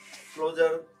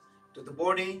closer to the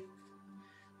body.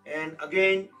 And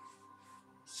again,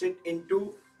 sit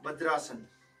into Vadrasana.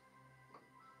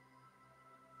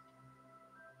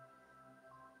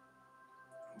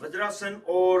 Vadrasana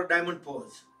or diamond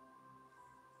pose.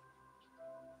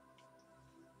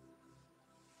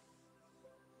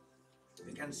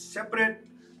 We can separate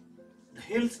the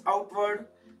heels outward.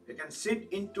 We can sit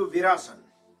into Virasana.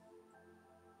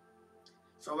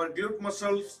 So our glute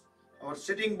muscles, our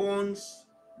sitting bones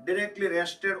directly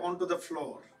rested onto the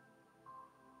floor.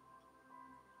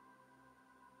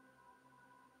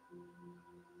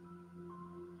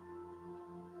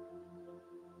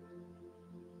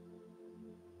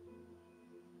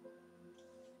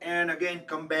 And again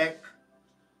come back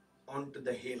onto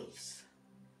the heels.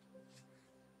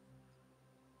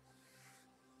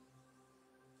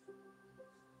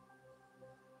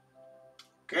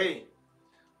 Okay.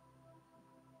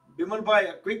 Bimal bhai,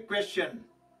 a quick question.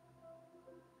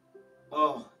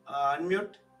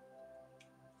 Unmute.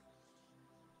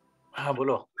 હા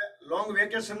બોલો. Long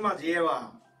vacation માં જેવા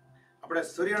આપણે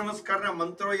સૂર્ય નમસ્કારના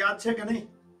મંત્રો યાદ છે કે નહીં?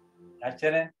 યાદ છે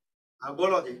ને? હા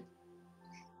બોલો જી.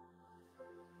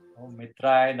 ઓમ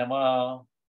મિત્રાય નમઃ,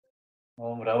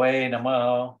 ઓમ રવૈ નમઃ,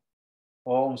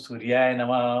 ઓમ સૂર્યાય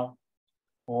નમઃ,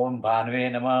 ઓમ ભાનવે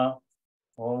નમઃ,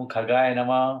 ઓમ ખગાય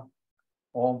નમઃ,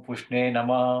 ઓમ પુષ્ણે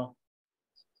નમઃ,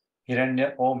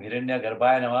 ઓમ હિરણ્ય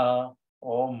ગર્ભાય નમઃ,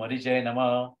 ઓમ મરીચય નમઃ,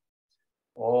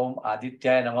 ઓમ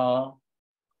આદિત્યાય નમઃ,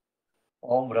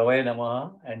 ઓમ રવૈ નમઃ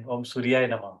and ઓમ સૂર્યાય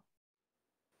નમઃ.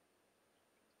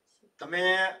 તમે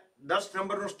 10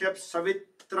 નંબરનો સ્ટેપ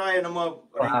સવિત્રાય નમઃ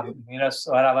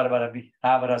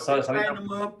સવિત્રાય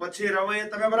નમઃ પછી રવૈ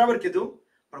તમે બરાબર કીધું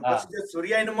પણ પછી જે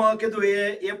સૂર્યાય નમઃ કીધું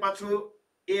એ પાછું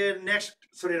એ નેક્સ્ટ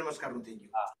સૂર્ય નમસ્કારનું થઈ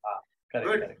ગયું.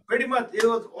 Good, pretty much it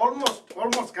was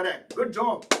almost correct. Good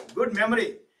job, good memory.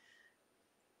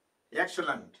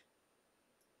 Excellent.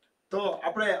 તો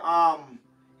આપણે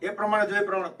એ પ્રમાણે જોઈએ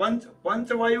પ્રમાણે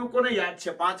પંચવાયુ કોને યાદ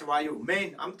છે? 5 વાયુ મેઇન.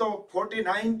 આમ તો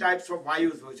 49 ટાઈપ્સ ઓફ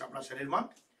વાયુસ હોય છે આપણા શરીરમાં,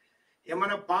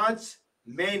 એમાંના 5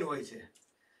 મેઇન હોય છે.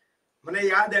 મને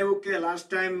યાદ આવ્યું કે લાસ્ટ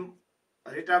ટાઈમ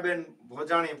રીટાબેન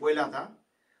ભોજાણી બોલ્યા હતા,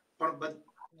 પણ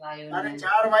તારે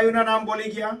 4 વાયુના નામ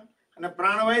બોલી ગયા અને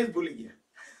પ્રાણવાયુ જ ભૂલી ગયા.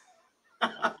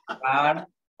 પ્રાણ,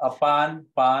 અપાન,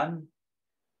 પાન,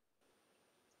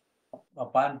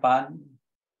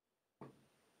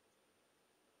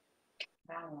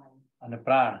 અને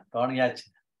પ્રાણ 3 યાદ છે.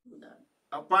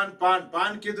 અપાન,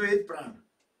 પાન કીધું એ જ પ્રાણ.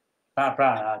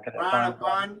 પ્રાણ, હા, correct. પ્રાણ,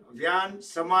 અપાન, વ્યાન,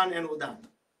 સમાન અને ઉદાન.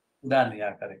 ઉદાન,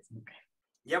 yeah, correct. Okay.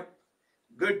 Yup,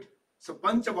 good. સો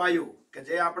પંચવાયુ કે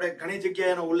જે આપણે ઘણી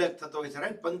જગ્યાએ એનો ઉલ્લેખ થતો હોય છે,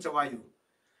 right? પંચવાયુ.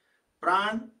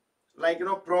 Pran, like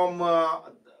from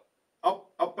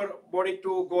upper body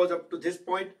to goes up to this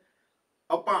point.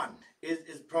 Apan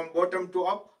is from bottom to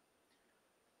up.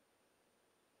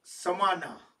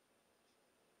 Samana,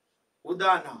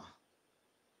 ઉદાના,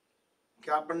 કે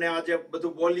આપણને આ જે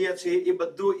બધું બોલીએ છીએ એ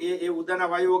બધું એ ઉદાના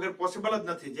વાયુ વગર પોસિબલ જ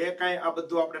નથી. જે કાંઈ આ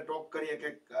બધું આપણે ટોક કરીએ કે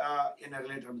એના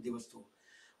રિલેટેડ બધી વસ્તુ.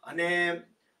 અને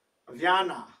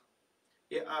વ્યાના,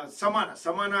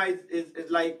 samana is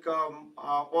like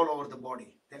all over the body.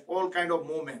 All kind of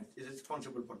movement is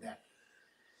responsible for that.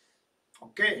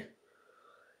 Okay,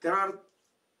 there are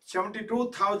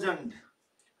 72,000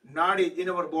 nadis in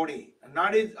our body.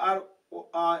 Nadis are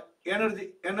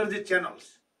energy channels.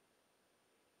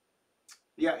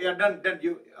 Yeah, done.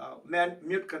 You man,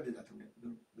 mute kar dita tumne.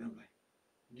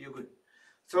 You good.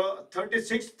 So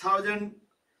 36,000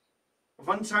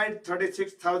 one side,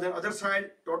 36,000 other side.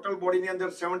 Total body ni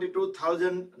andar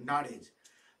 72,000 nadis.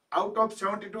 Out of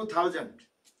 72,000,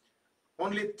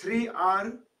 only 3 are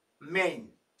main.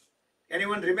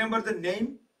 Anyone remember the name?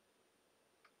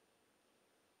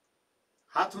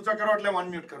 હાથ ઊંચા કરો એટલે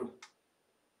unmute કરું.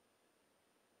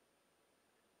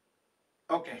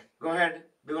 Okay, go ahead,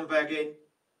 Bimalbhai again.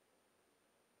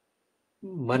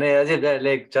 મને હજી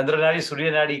એટલે ચંદ્રનાડી,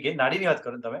 સૂર્યનાડી, કે નાડીની વાત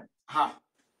કરો ને તમે? હા,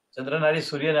 ચંદ્રનાડી,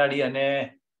 સૂર્યનાડી અને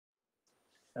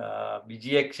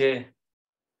બીજી એક છે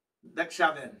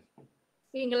દક્ષાબેન.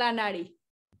 પિંગલા નાડી.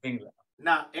 પિંગલા.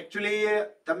 ના, એકચ્યુઅલી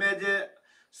તમે જે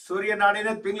સૂર્ય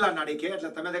નાડીને પિંગલા નાડી કે,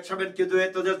 એટલે તમે દક્ષાબેન કીધું એ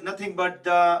તો just nothing but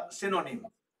the synonym.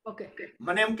 Okay.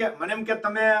 મને એમ કે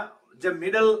તમે જે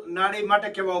મિડલ નાડી માટે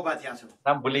કેવા ઉભા થયા છો?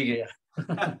 નામ ભૂલી ગયા.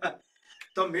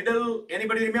 તો middle,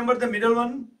 anybody remember the middle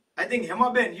one? I think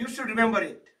Hemaben, you should remember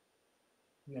it.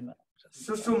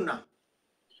 Susumna.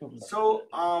 So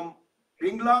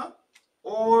Pingla,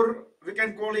 or we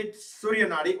can call it Surya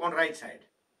Nadi on right side.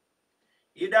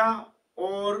 Ida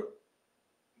or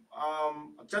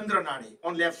Chandra Nadi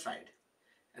on left side.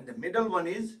 And the middle one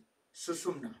is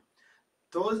Susumna.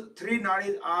 Those 3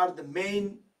 nadis are the main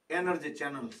energy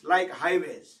channels, like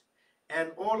highways. And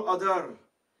all other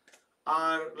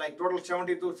are like total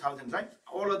 72,000, right?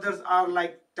 All others are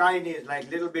like tiny, like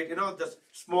little bit, the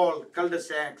small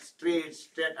cul-de-sacs, streets,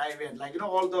 state highways, like,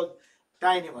 all those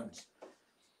tiny ones.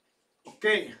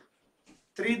 Okay.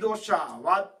 3 dosha,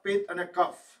 vat, pit and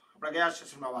kaf. આપણે ગયા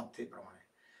સેશનમાં વાત થઈ પ્રમાણે.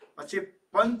 પછી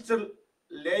પંચ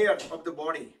layers of the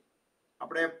body.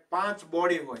 આપણે 5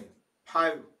 body હોય.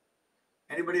 5.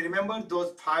 Anybody remember those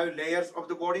 5 layers of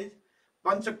the body?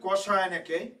 પંચકોશા એને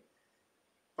કહે.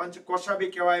 પંચકોશા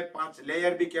બી કહેવાય, 5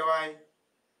 લેયર બી કહેવાય.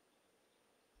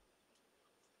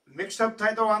 મિક્સઅપ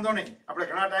થાય તો વાંધો નહીં, આપણે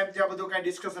ઘણા ટાઈમથી આ બધું કાંઈ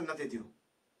ડિસ્કશન નથી થયું.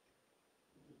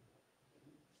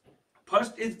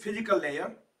 ફર્સ્ટ ઇઝ ફિઝિકલ લેયર,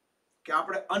 કે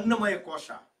આપણે અન્નમય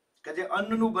કોશા, કે જે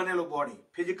અન્નનું બનેલું body,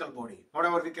 physical body,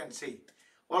 whatever we can see.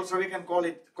 Also we can call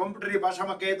it, કોમ્પ્યુટરની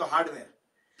ભાષામાં કહીએ તો hardware,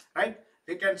 right?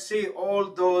 We can see all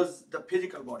those, the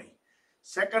physical body.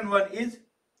 Second one is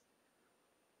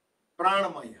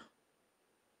પ્રાણમય.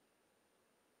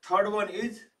 Third one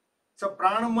is, so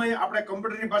પ્રાણમય આપણે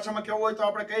કમ્પ્યુટરની ભાષામાં કેવું હોય તો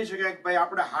આપણે કહી શકીએ કે ભાઈ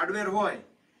આપણે હાર્ડવેર હોય,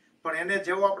 પણ એને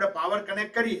જેવો આપણે પાવર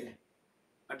કનેક્ટ કરીએ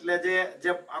એટલે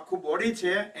જે આખું બોડી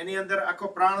છે એની અંદર આખો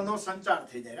પ્રાણનો સંચાર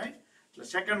થઈ જાય, રાઈટ? એટલે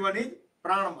second one is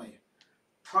પ્રાણમય.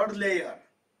 Third layer,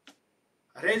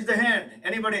 raise the hand,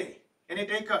 anybody, any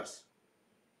takers?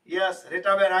 Yes,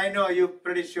 Ritaben, I know you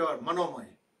pretty sure. Manomay.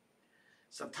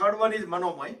 So third one is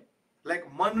Manomay, like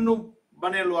મનનું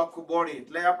બનેલું આખું બોડી.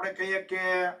 એટલે આપણે કહીએ કે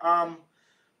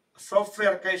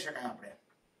સોફ્ટવેર કહી શકાય આપણે,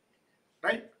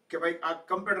 રાઈટ? કે ભાઈ આ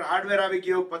કમ્પ્યુટર હાર્ડવેર આવી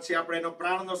ગયું, પછી આપણે એનો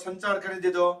પ્રાણનો સંચાર કરી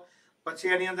દીધો,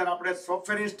 પછી એની અંદર આપણે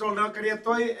સોફ્ટવેર ઇન્સ્ટોલ ન કરીએ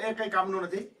તોય એ કંઈ કામનું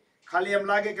નથી. ખાલી એમ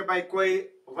લાગે કે ભાઈ કોઈ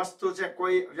વસ્તુ છે,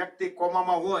 કોઈ વ્યક્તિ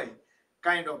કોમામાં હોય,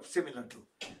 કાઇન્ડ ઓફ સિમિલર ટુ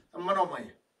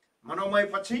મનોમય. મનોમય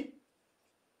પછી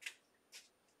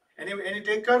any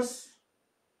takers?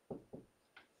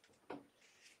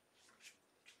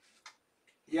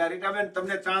 Yeah, રીટાબેન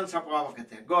તમને ચાન્સ આપો આ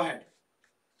વખતે. Go ahead.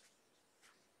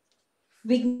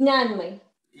 Vignanmay.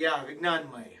 Yeah,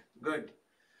 વિજ્ઞાનમય. Good.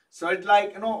 So it's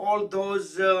like, all those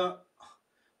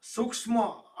સૂક્ષ્મ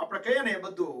આપણે કહીએ ને એ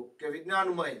બધું કે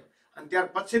વિજ્ઞાનમય, અને ત્યાર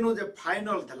પછીનું જે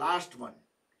ફાઇનલ, ધ લાસ્ટ વન,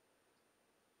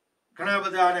 ઘણા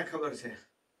બધા આને ખબર છે.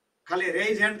 ખાલી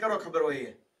રેઇઝ હેન્ડ કરો, ખબર હોય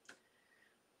એ.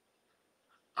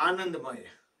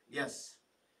 આનંદમય. યસ.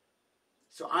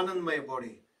 સો આનંદમય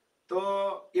બોડી. તો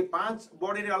એ 5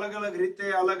 બોડીને અલગ અલગ રીતે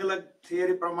અલગ અલગ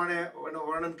થિયરી પ્રમાણે એનું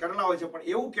વર્ણન કરેલા હોય છે, પણ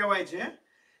એવું કહેવાય છે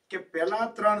કે પહેલા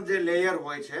 3 જે લેયર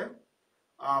હોય છે,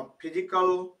 ફિઝિકલ,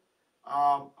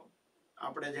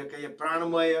 આપણે જે કહીએ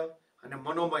પ્રાણમય અને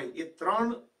મનોમય, એ 3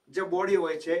 જે બોડી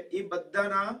હોય છે એ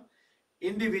બધાના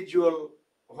ઇન્ડિવિજ્યુઅલ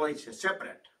હોય છે,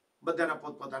 સેપરેટ, બધાના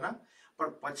પોતપોતાના.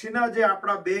 પણ પછીના જે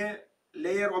આપણા 2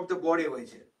 લેયર ઓફ ધ બોડી હોય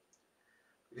છે,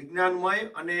 વિજ્ઞાનમય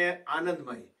અને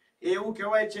આનંદમય, એ એવું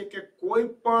કહેવાય છે કે કોઈ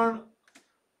પણ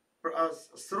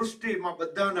સૃષ્ટિમાં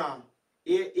બધાના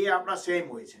એ આપણા સેમ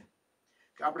હોય છે.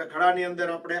 કે આપણે ઘડાની અંદર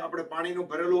આપણે પાણીનું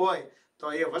ભરેલું હોય તો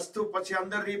એ વસ્તુ પછી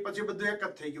અંદર રહી, પછી બધું એક જ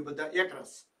થઈ ગયું, બધા એક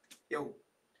રસ એવું.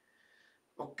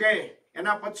 ઓકે,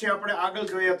 એના પછી આપણે આગળ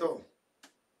જોઈએ તો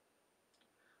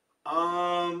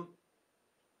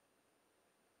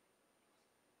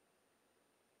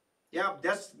yeah,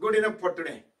 that's good enough for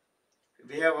today.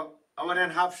 We have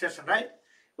 1.5 hour session, right?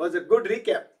 It was a good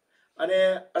recap. અને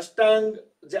અષ્ટાંગ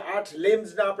જે 8 limbs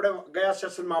ના આપણે ગયા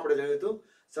સેશનમાં આપણે જોયું હતું.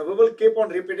 So we will keep on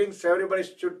repeating, so everybody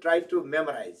should try to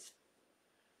memorize.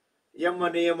 Yama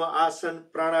નિયમ આસન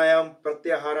પ્રાણાયામ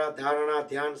પ્રત્યાહાર ધારણા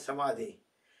ધ્યાન સમાધિ.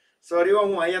 સોરી,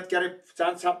 હું અહીંયા ક્યારે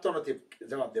ચાન્સ આપતો નથી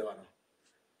જવાબ દેવાનો,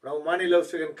 પણ હું માની લઉં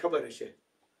છું કે ખબર હશે.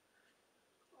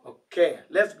 Okay,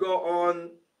 let's go on.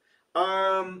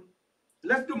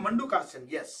 Let's do Mandukasana.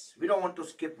 Yes, we don't want to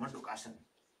skip Mandukasana.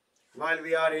 While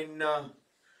we are in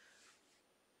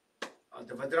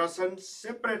the Vajrasana,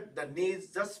 separate the knees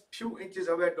just few inches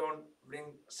away. Don't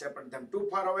separate them too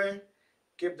far away.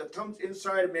 Keep the thumbs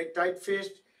inside, make tight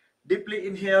fist. Deeply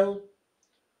inhale,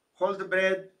 hold the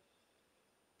breath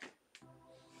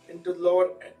into the lower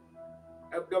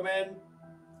abdomen.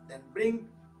 Then bring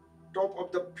top of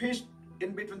the fist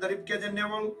in between the ribcage and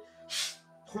navel.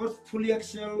 Forcefully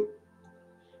exhale.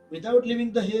 Without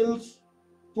leaving the heels,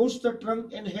 push the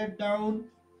trunk and head down.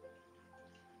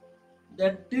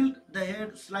 Then tilt the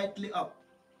head slightly up.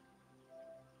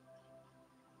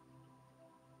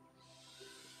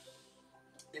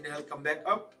 Inhale, come back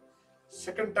up.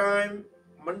 Second time,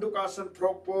 Mandukasana,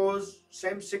 frog pose.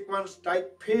 Same sequence, tight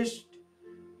fist.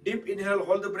 Deep inhale,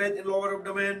 hold the breath in lower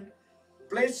abdomen.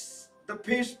 Place the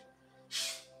fist.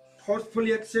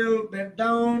 Forcefully exhale, bend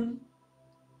down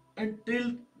and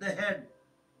tilt the head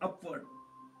upward.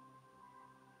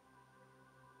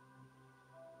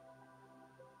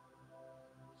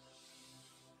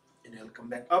 Inhale, come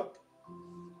back up.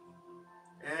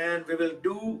 And we will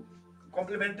do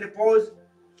complementary pose.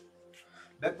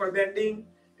 Backward bending.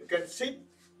 You can sit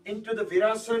into the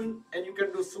Virasana and you can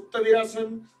do Supta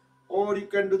Virasana, or you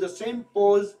can do the same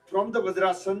pose from the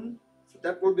Vajrasana. So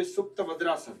that will be Supta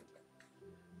Vajrasana.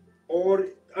 Or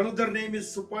another name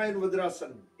is Supine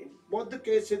Vajrasana. In both the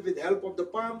cases, with help of the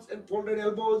palms and folded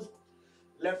elbows,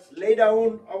 let's lay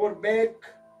down our back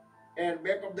and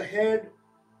back of the head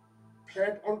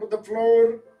flat onto the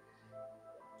floor.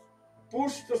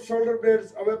 Push the shoulder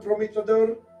blades away from each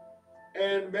other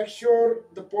and make sure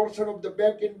the portion of the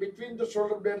back in between the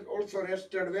shoulder blades also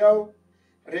rested well.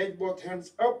 Raise both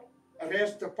hands up.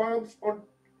 Rest the palms on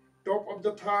top of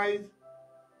the thighs.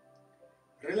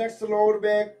 Relax the lower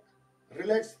back.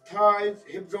 Relax thighs,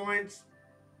 hip joints,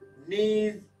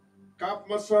 knees, calf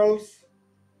muscles.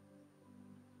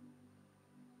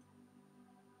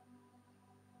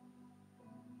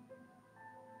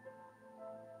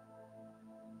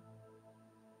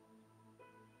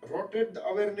 Rotate the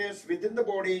awareness within the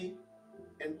body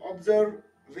and observe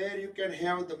where you can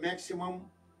have the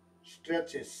maximum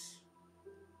stretches.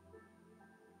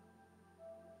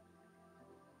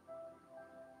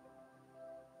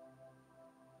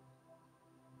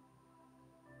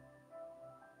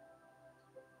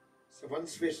 So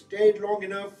once we stayed long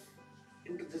enough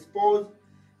into this pose,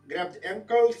 grab the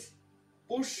ankles,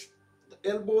 push the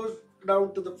elbows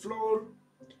down to the floor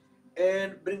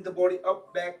and bring the body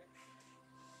up back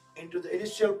into the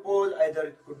initial pose. Either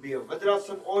it could be a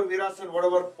Vajrasana or Virasana,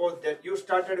 whatever pose that you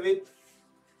started with.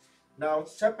 Now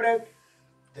separate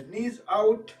the knees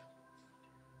out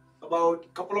about a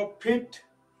couple of feet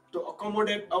to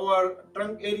accommodate our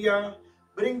trunk area.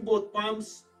 Bring both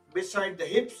palms beside the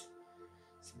hips.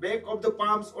 Back of the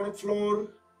palms on the floor,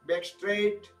 back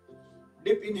straight.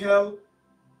 Deep inhale.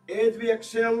 As we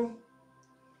exhale,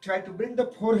 Try to bring the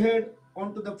forehead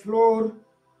onto the floor.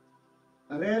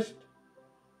 Rest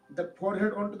the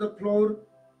forehead onto the floor.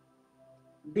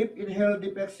 Deep inhale,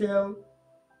 deep exhale.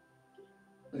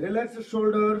 Relax the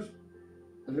shoulders.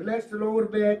 Relax the lower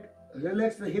back.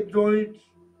 Relax the hip joints.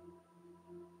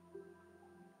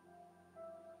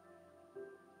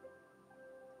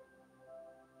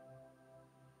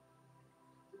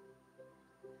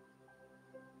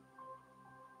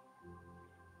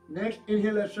 Next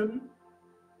inhalation,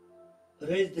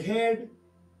 raise the head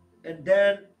and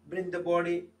then bring the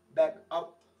body back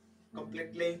up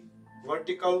completely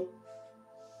vertical.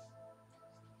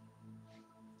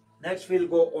 Next we'll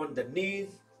go on the knees.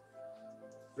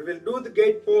 We will do the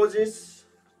gate poses.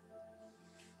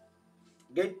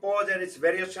 Gate pose and its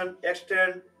variation,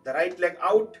 extend the right leg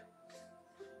out.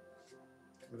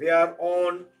 We are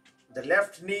on the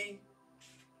left knee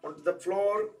onto the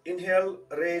floor. Inhale,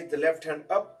 raise the left hand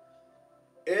up.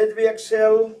 As we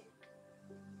exhale,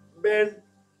 bend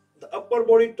the upper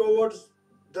body towards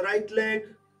the right leg.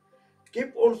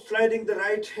 Keep on sliding the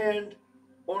right hand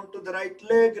onto the right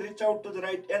leg. Reach out to the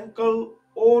right ankle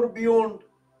or beyond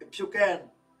if you can.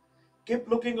 Keep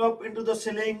looking up into the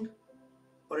ceiling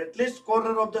or at least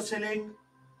corner of the ceiling.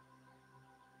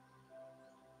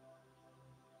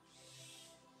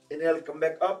 Inhale, come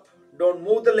back up. Don't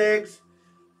move the legs.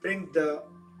 Bring the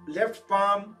left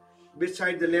palm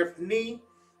beside the left knee.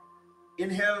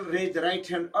 Inhale, raise the right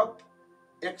hand up.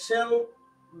 Exhale,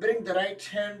 bring the right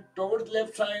hand towards the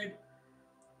left side.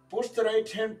 Push the right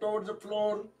hand towards the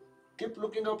floor. Keep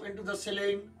looking up into the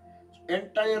ceiling.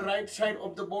 Entire right side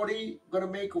of the body gonna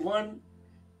make one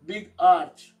big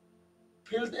arch.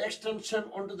 Feel the extension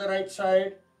onto the right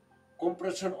side,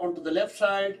 compression onto the left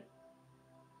side.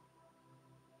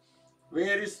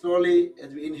 Very slowly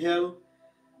as we inhale,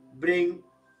 bring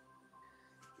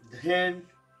the hand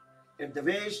at the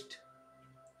waist.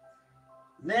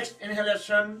 Next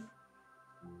inhalation,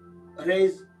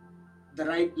 raise the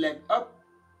right leg up.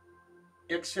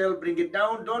 Exhale, bring it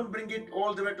down. Don't bring it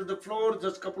all the way to the floor,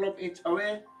 just a couple of inches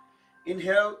away.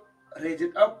 Inhale, raise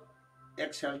it up.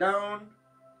 Exhale, down.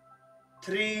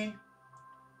 3,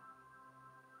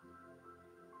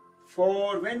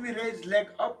 4. When we raise leg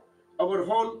up, our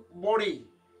whole body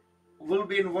will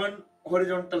be in one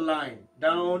horizontal line.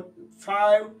 Down.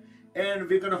 5. And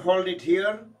we're going to hold it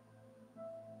here.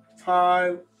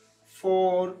 5,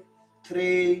 4,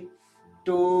 3,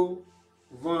 2,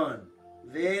 1.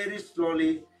 Very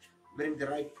slowly bring the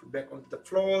right foot back onto the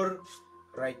floor,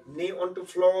 right knee onto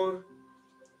floor,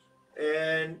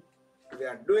 and we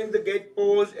are doing the gate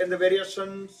pose and the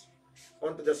variations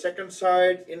onto the second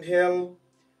side. Inhale,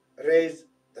 raise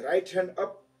the right hand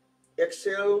up.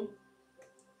 Exhale,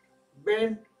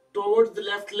 bend towards the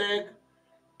left leg.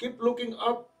 Keep looking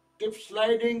up. Keep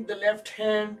sliding the left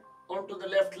hand onto the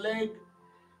left leg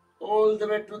all the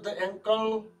way to the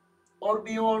ankle or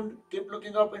beyond. Keep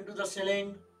looking up into the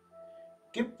ceiling.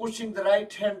 Keep pushing the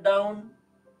right hand down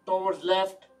towards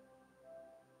left.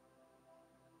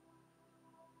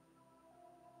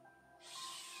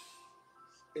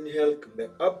 Inhale, come back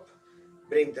up.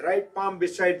 Bring the right palm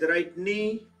beside the right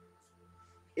knee.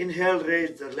 Inhale,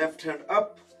 raise the left hand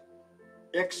up.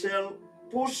 Exhale,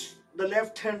 push the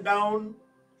left hand down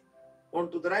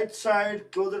onto the right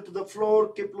side, closer to the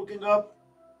floor. Keep looking up.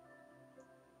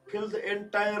 Feel the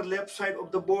entire left side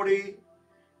of the body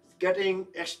getting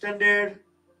extended,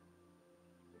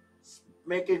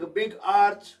 making a big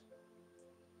arch.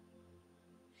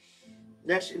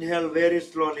 Next, inhale very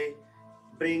slowly.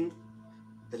 Bring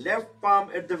the left palm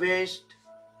at the waist.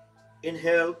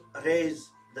 Inhale, raise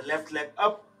the left leg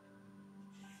up.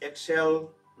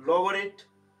 Exhale, lower it.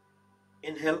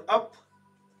 Inhale up.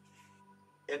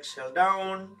 Exhale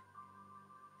down.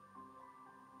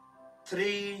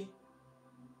 3,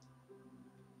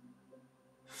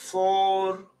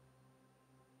 4,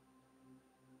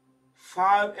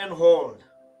 5 and hold.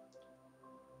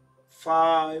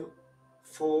 5,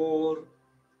 4,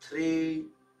 3,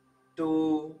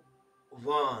 2,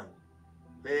 1.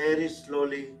 Very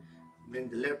slowly bring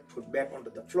the left foot back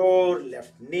onto the floor,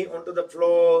 left knee onto the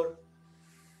floor,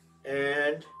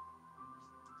 and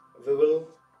we will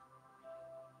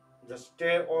just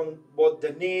stay on both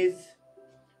the knees,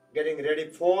 getting ready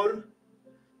for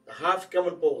the half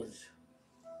camel pose.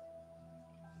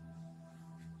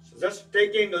 So just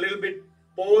taking a little bit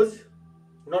pause,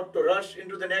 not to rush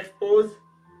into the next pose.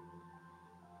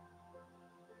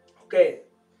 Okay,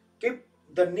 keep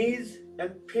the knees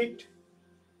and feet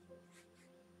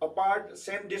apart,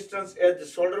 same distance as the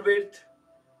shoulder width.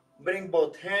 Bring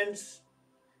both hands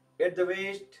at the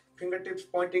waist, fingertips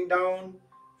pointing down.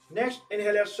 Next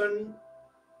inhalation,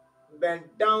 bend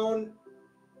down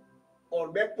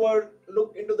or backward,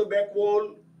 look into the back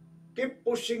wall. Keep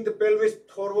pushing the pelvis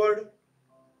forward.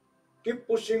 Keep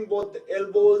pushing both the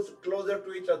elbows closer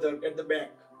to each other at the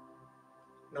back.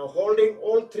 Now holding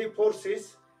all three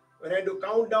forces. When I do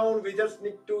countdown, we just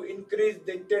need to increase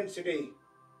the intensity.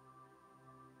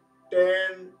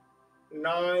 10,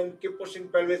 9, keep pushing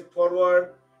pelvis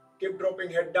forward. Keep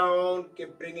dropping head down.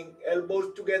 Keep bringing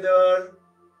elbows together.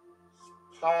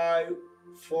 5,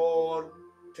 4,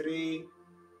 3,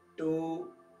 2,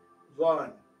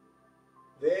 1.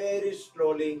 Very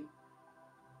slowly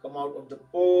come out of the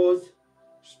pose,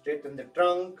 straighten the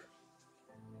trunk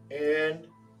and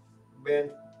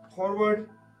bend forward,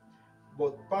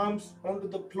 both palms onto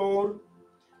the floor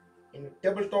in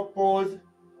tabletop pose.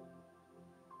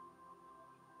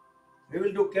 We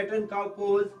will do cat and cow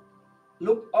pose.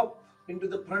 Look up into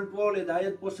the front wall as high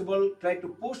as possible. Try to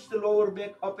push the lower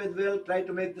back up as well. Try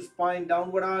to make the spine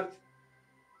downward arch.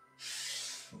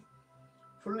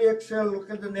 Fully exhale, look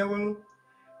at the navel.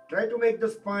 Try to make the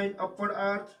spine upward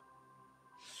arch.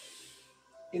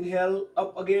 Inhale,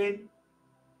 up again.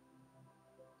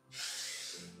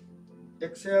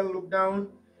 Exhale, look down.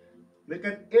 We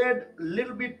can add a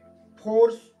little bit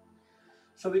force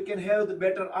so we can have the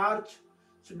better arch.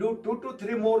 So do 2 to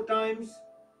 3 more times.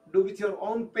 Do with your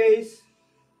own pace,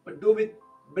 but do with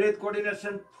breath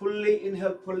coordination. Fully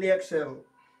inhale, fully exhale.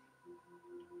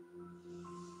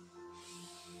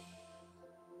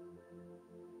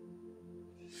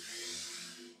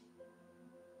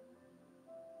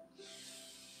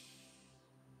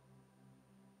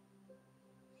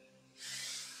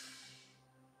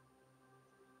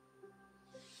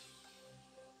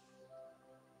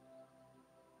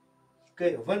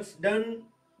 Okay, once done,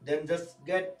 then just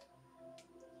get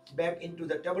back into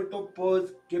the tabletop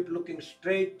pose. Keep looking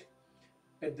straight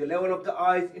at the level of the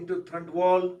eyes into front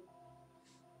wall.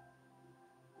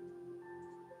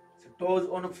 So toes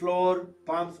on the floor,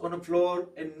 palms on the floor,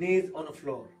 and knees on the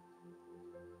floor.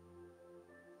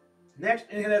 Next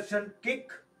inhalation, kick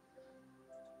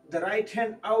the right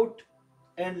hand out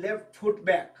and left foot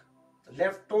back. The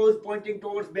left toes pointing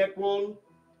towards back wall.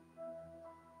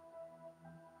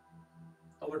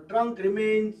 Our trunk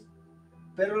remains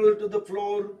parallel to the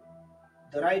floor.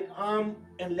 The right arm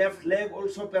and left leg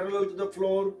also parallel to the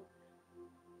floor.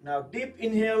 Now deep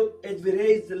inhale as we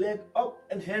raise the leg up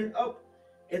and hand up.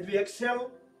 As we exhale,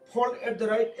 hold at the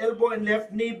right elbow and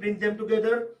left knee, bring them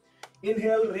together.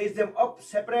 Inhale, raise them up,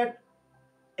 separate.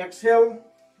 Exhale,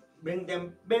 bring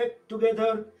them back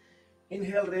together.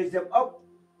 Inhale, raise them up.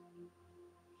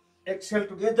 Exhale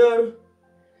together.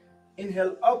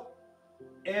 Inhale up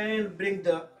and bring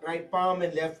the right palm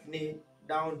and left knee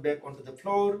down back onto the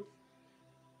floor.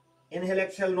 Inhale,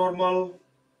 exhale, normal.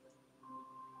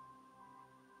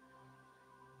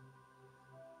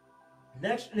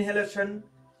 Next inhalation,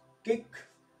 kick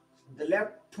the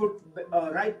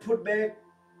right foot back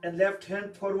and left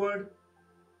hand forward.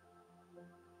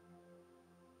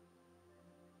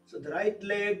 So the right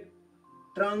leg,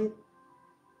 trunk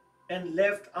and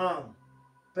left arm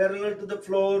parallel to the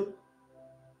floor.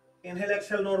 Inhale,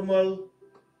 exhale, normal.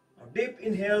 Now deep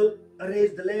inhale,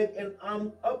 raise the leg and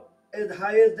arm up as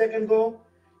high as they can go.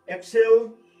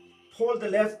 Exhale, hold the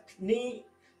left knee,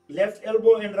 left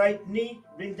elbow and right knee,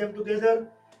 bring them together.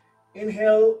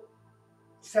 Inhale,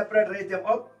 separate, raise them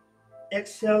up.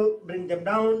 Exhale, bring them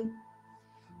down,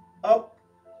 up,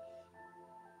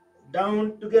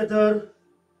 down together,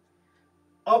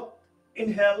 up,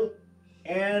 inhale,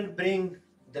 and bring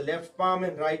the left palm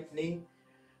and right knee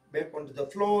back onto the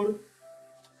floor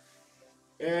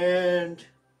and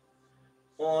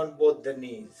on both the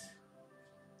knees.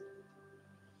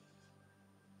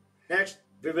 Next,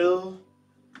 we will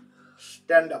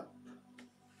stand up.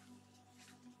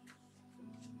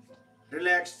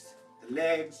 Relax the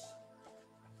legs,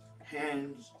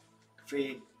 hands,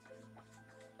 feet.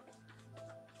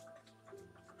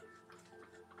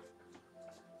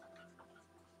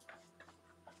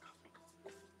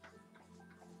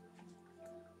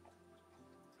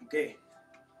 Okay,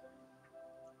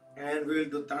 and we will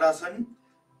do Tadasana.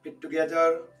 Feet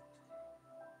together,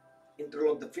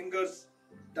 interlock the fingers,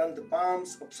 turn the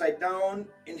palms upside down.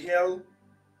 Inhale,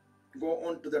 go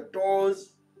onto the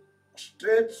toes,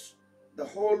 stretch the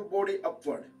whole body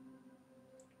upward.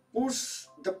 Push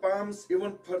the palms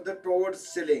even further towards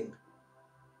ceiling.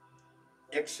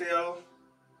 Exhale,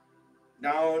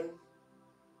 down,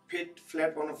 feet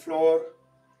flat on the floor.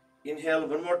 Inhale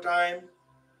one more time.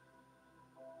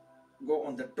 Go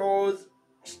on the toes,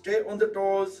 stay on the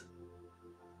toes.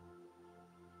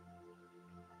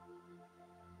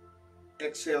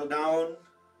 Exhale down.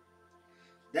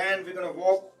 Then we're going to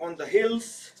walk on the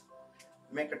heels,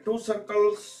 make 2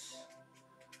 circles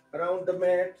around the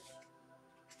mats,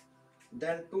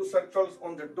 then 2 circles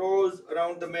on the toes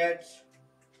around the mats.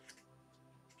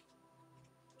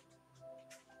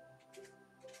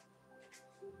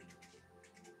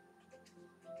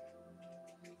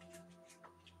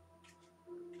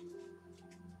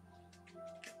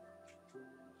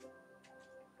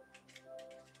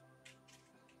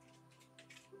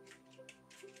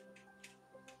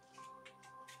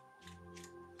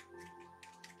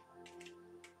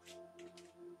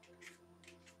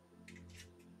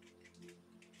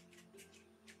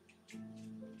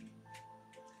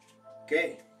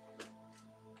 Okay.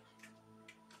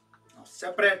 Now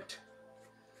separate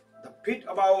the feet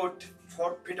about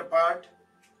 4 feet apart,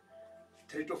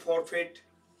 3 to 4 feet.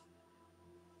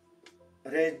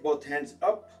 Raise both hands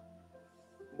up,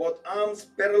 both arms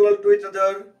parallel to each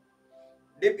other.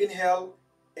 Deep inhale.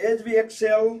 As we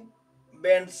exhale,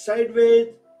 bend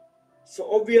sideways.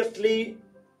 So obviously,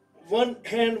 one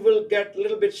hand will get a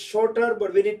little bit shorter,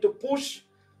 but we need to push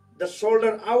the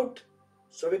shoulder out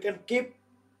so we can keep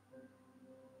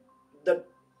the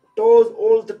toes,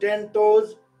 all the 10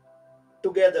 toes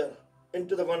together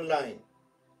into the one line.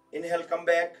 Inhale, come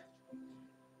back.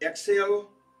 Exhale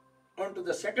onto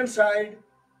the second side.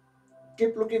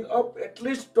 Keep looking up at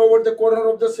least toward the corner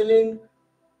of the ceiling.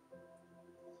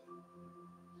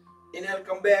 Inhale,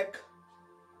 come back.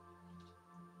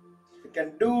 We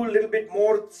can do a little bit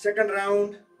more second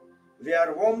round. We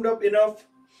are warmed up enough.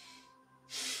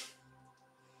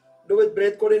 Do with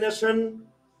breath coordination.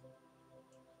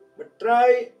 But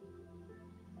try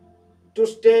to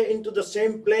stay into the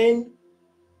same plane.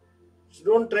 So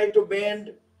don't try to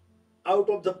bend out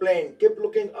of the plane. Keep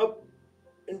looking up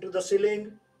into the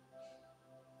ceiling.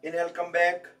 Inhale, come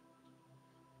back.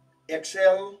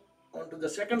 Exhale onto the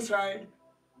second side.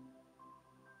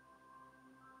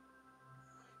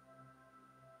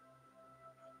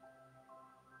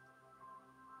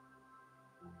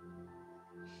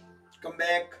 Come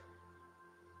back.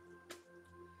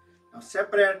 Now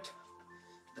separate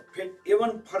the feet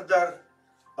even further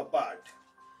apart.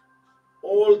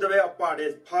 All the way apart,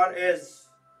 as far as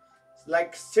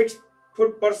like 6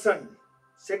 foot person,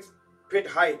 6 feet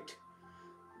height.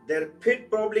 Their feet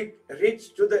probably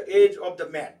reach to the edge of the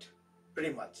mat,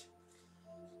 pretty much.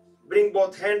 Bring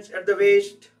both hands at the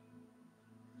waist.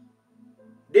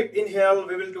 Deep inhale,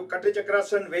 we will do Kati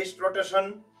Chakrasana, waist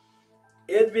rotation.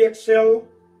 As we exhale,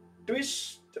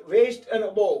 twist waist and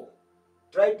above.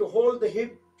 Try to hold the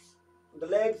hips, the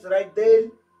legs right there.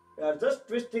 We are just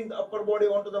twisting the upper body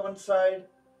onto the one side.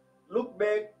 Look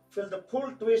back, feel the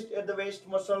full twist at the waist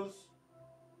muscles.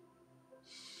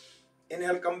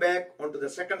 Inhale, come back onto the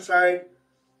second side.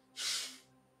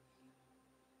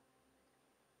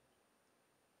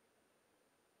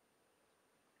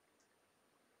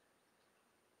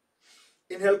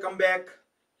 Inhale, come back.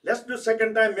 Let's do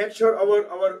second time. Make sure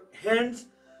our hands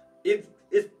is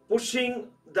pushing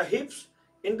the hips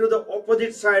into the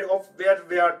opposite side of where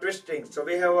we are twisting. So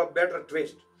we have a better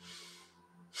twist.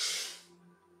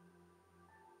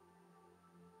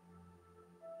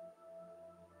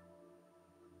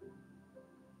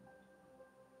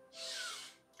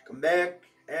 Come back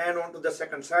and onto the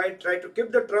second side. Try to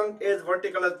keep the trunk as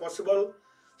vertical as possible.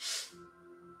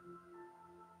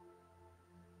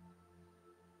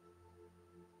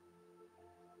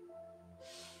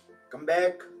 Come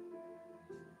back.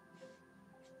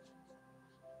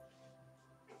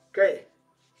 Okay.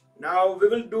 Now we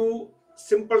will do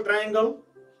simple triangle.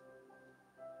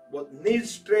 Both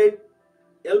knees straight,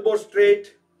 elbow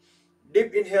straight.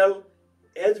 Deep inhale.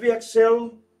 As we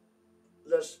exhale,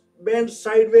 let's bend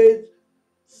sideways.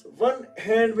 So one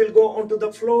hand will go onto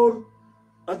the floor,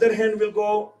 other hand will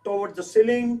go towards the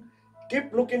ceiling.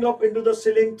 Keep looking up into the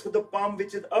ceiling through the palm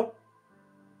which is up.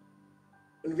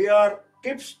 And we are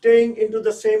keep staying into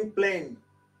the same plane.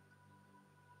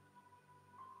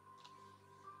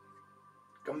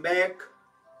 Come back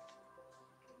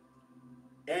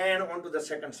and onto the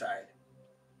second side.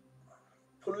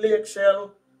 Fully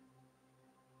exhale.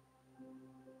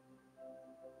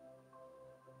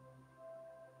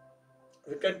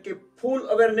 We can keep full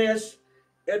awareness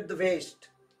at the waist,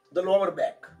 the lower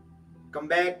back. Come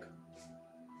back.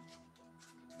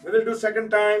 We will do second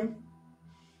time.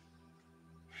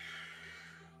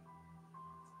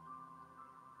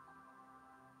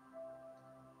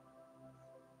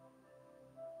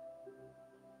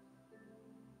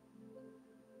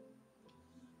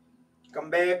 Come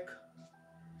back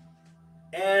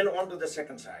and onto the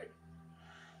second side.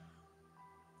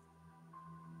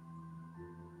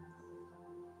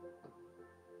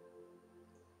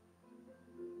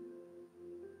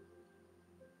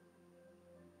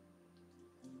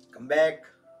 Come back.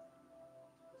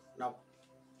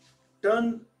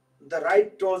 turn the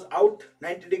right toes out,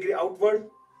 90-degree outward,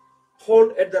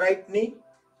 hold at the right knee,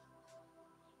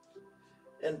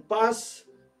 and pass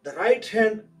the right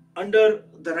hand under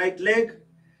the right leg,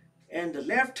 and the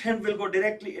left hand will go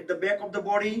directly at the back of the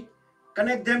body.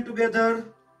 Connect them together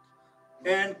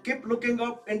and keep looking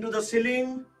up into the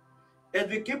ceiling as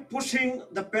we keep pushing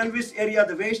the pelvis area,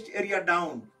 the waist area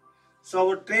down. So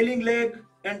our trailing leg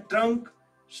and trunk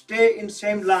stay in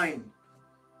same line.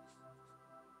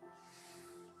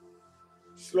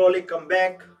 Slowly come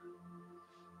back,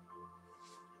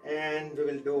 and we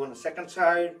will do on the second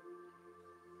side.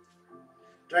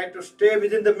 Try to stay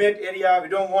within the mat area. We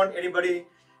don't want anybody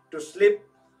to slip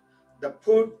the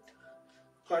foot.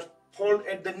 First hold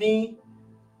at the knee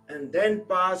and then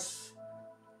pass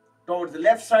towards the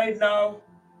left side now.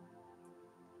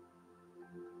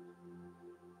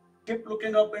 Keep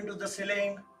looking up into the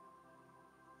ceiling.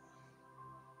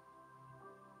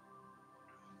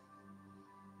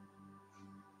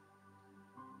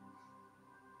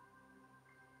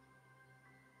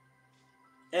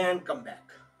 And come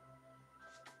back.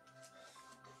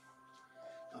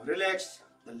 Now relax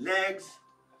the legs,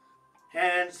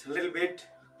 hands a little bit,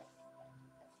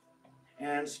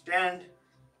 and stand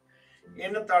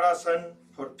in a Tadasana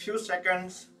for a few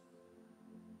seconds,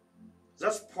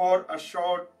 just for a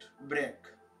short break.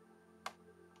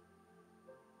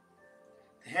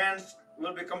 The hands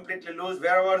will be completely loose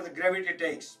wherever the gravity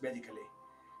takes, basically.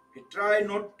 We try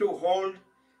not to hold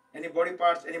any body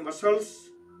parts, any muscles.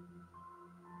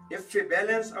 If we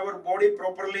balance our body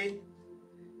properly,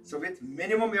 so with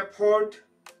minimum effort,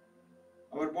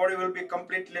 our body will be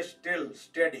completely still,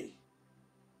 steady.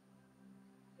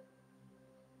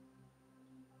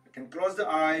 We can close the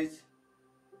eyes.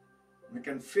 We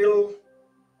can feel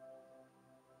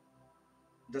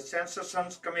the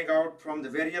sensations coming out from the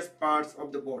various parts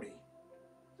of the body.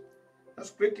 Let's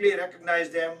quickly recognize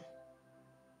them.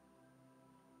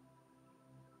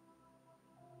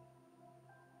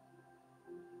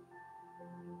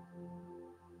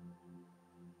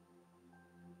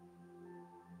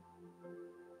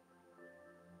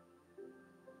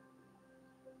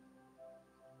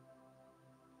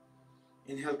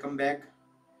 Inhale, come back.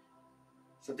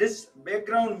 So this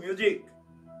background music,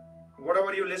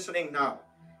 whatever you're listening now,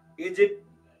 is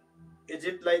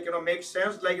it like, makes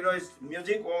sense, like, it's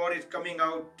music, or it's coming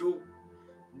out too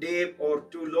deep or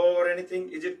too low or anything?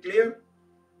 Is it clear?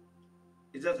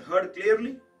 Is that heard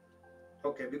clearly?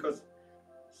 Okay, because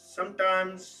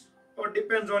sometimes, or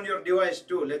depends on your device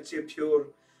too. Let's say if you're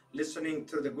listening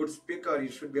through the good speaker, you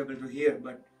should be able to hear,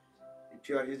 but if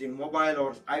you are using mobile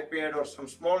or iPad or some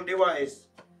small device,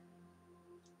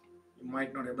 you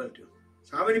might not able to.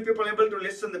 So how many people are able to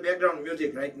listen to the background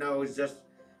music right now? Is just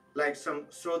like some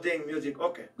soothing music.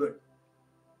 Okay, good.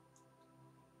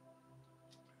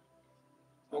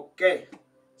 Okay,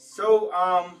 so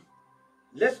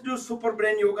let's do super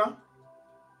brain yoga.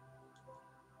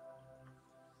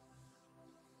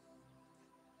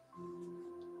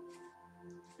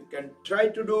 You can try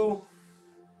to do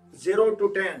 0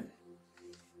 to 10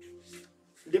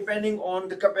 depending on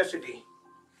the capacity.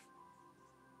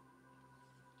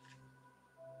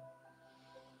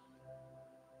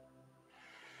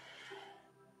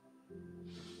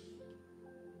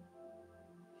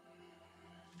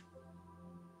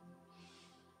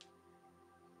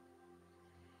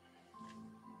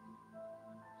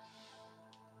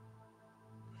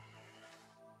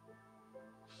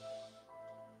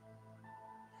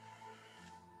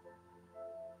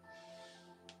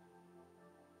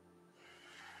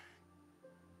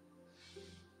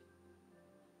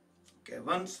 Okay,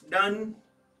 once done,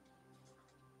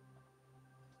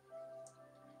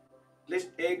 at least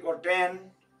 8 or 10,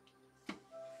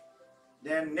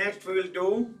 then next we will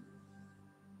do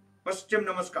Paschim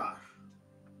Namaskar.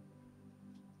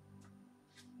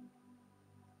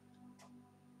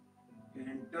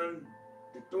 And turn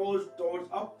the toes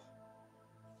up,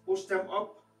 push them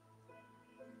up.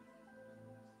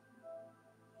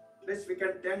 At least we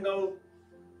can tangle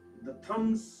the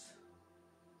thumbs.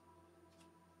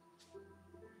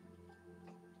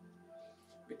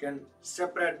 We can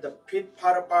separate the feet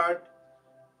far apart.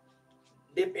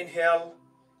 Deep inhale,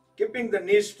 keeping the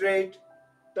knees straight.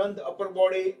 Turn the upper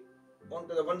body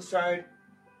onto the one side.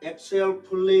 Exhale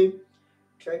fully.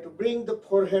 Try to bring the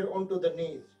forehead onto the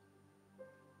knees.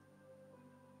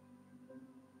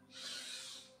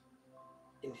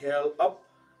 Inhale up.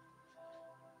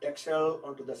 Exhale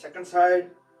onto the second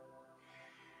side.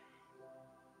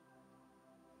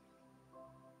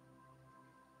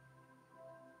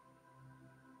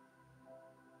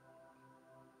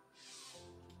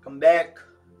 Come back.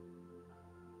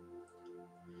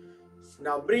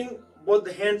 Now bring both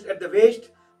the hands at the waist.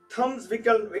 Thumbs we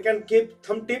can keep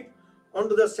thumb tip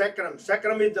onto the sacrum.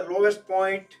 Sacrum is the lowest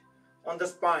point on the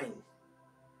spine.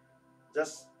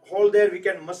 Just hold there. We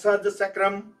can massage the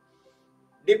sacrum.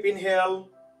 Deep inhale.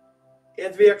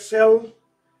 As we exhale,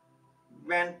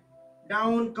 bend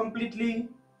down completely.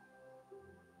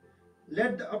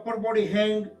 Let the upper body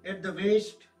hang at the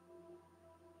waist.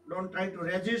 Don't try to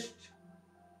resist.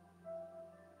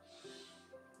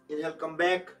 Inhale, come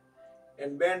back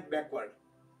and bend backward.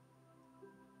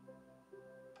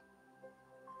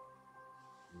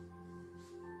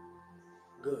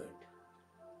 Good.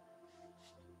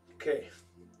 Okay.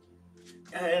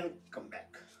 And come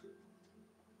back.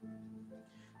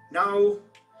 Now,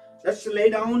 let's lay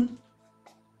down.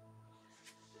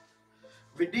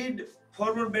 We did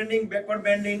forward bending, backward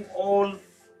bending, all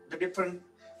the different,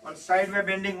 on sideway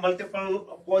bending,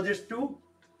 multiple poses too.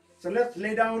 So let's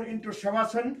lay down into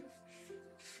Shavasana.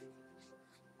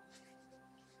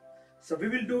 So we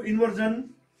will do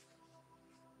inversion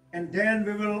and then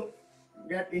we will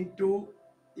get into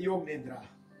Yoga Nidra.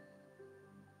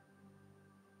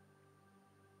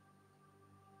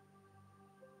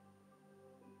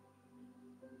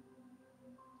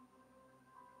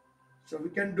 So we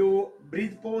can do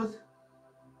breathe pose,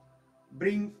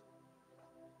 bring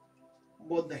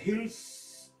both the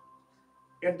heels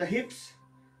at the hips,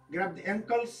 grab the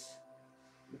ankles,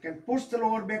 you can push the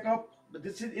lower back up, but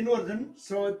this is inversion.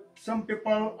 So some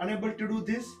people unable to do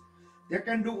this, they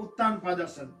can do Uttan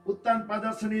Padasana. Uttan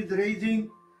Padasana is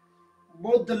raising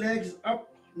both the legs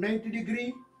up 90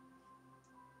 degree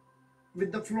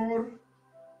with the floor.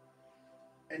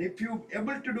 And if you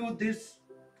able to do this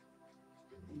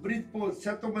breathe pose,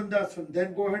 Satomandasana,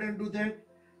 then go ahead and do that.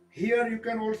 Here you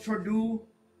can also do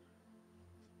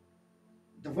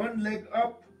the one leg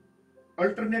up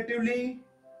alternatively,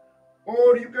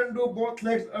 or you can do both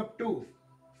legs up too.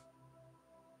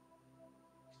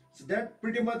 So that's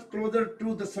pretty much closer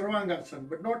to the Sarvangasana,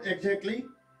 but not exactly.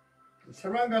 In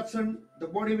Sarvangasana, the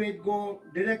body weight go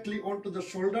directly onto the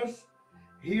shoulders.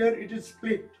 Here it is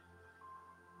split.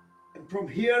 And from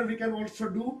here we can also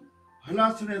do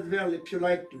Halasana as well if you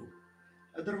like to.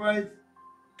 Otherwise,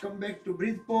 come back to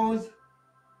breathe pose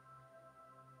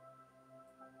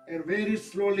and very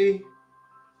slowly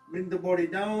bring the body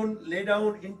down, lay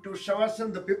down into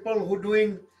Shavasana. The people who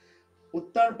doing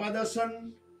Uttan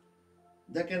Padasana,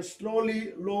 they can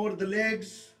slowly lower the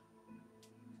legs.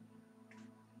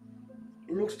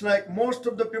 Looks like most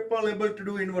of the people able to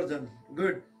do inversion.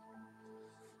 Good.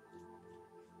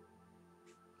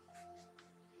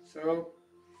 So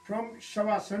from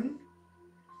Shavasana,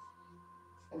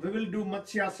 we will do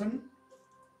Matsyasana.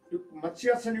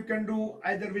 Matsyasana you can do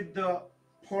either with the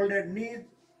folded knees,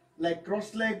 like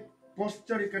cross leg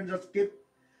posture. You can just keep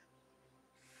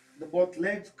the both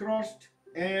legs crossed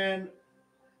and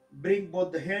bring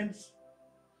both the hands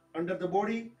under the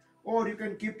body, or you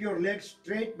can keep your legs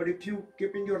straight. But if you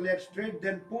keeping your legs straight,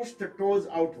 then push the toes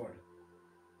outward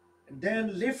and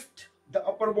then lift the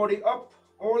upper body up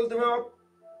all the way up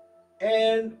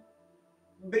and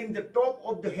bring the top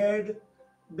of the head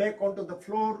back onto the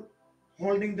floor,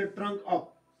 holding the trunk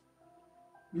up.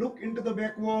 Look into the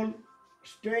back wall,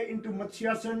 stay into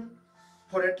Matsyasana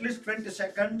for at least 20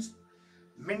 seconds.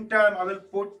 Meantime, I will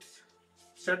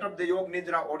set up the Yoga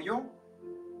Nidra audio.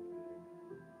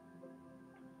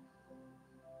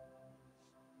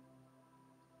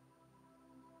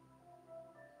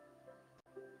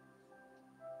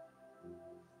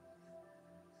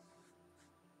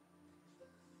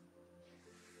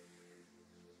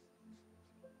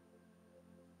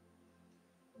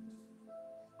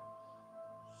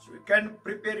 So you can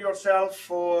prepare yourself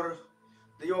for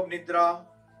the Yoga Nidra.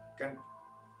 You can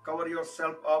cover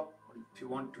yourself up. If you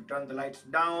want to turn the lights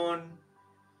down,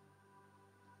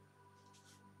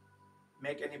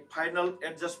 make any final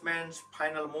adjustments,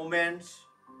 final movements.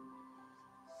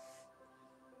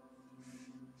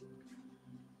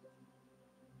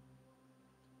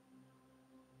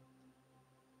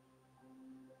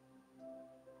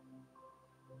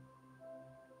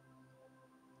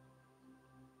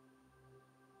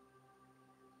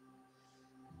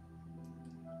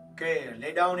 Okay,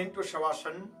 lay down into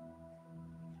Shavasana.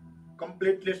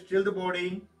 Completely still the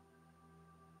body.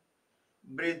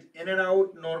 Breathe in and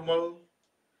out normal.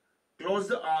 Close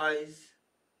the eyes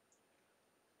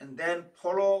and then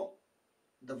follow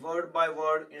the word by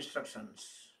word instructions.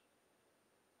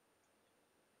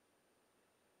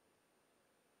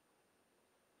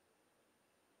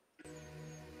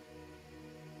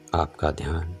 आपका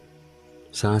ध्यान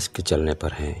सांस के चलने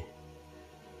पर है।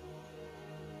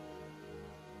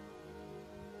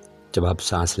 जब आप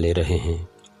सांस ले रहे हैं,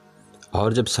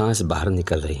 और जब सांस बाहर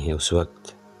निकल रही है उस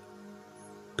वक्त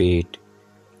पेट,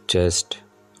 चेस्ट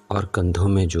और कंधों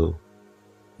में जो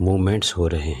मूवमेंट्स हो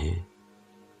रहे हैं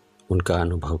उनका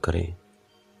अनुभव करें।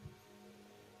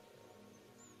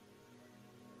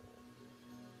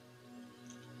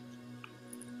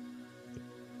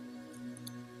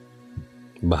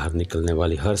 बाहर निकलने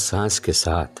वाली हर सांस के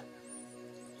साथ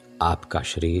आपका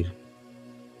शरीर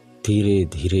धीरे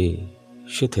धीरे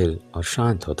शिथिल और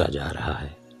शांत होता जा रहा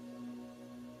है।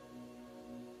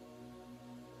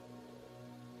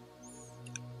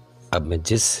 अब मैं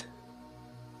जिस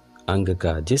अंग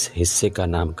का, जिस हिस्से का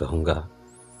नाम कहूँगा,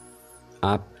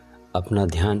 आप अपना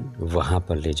ध्यान वहाँ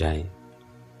पर ले जाएं।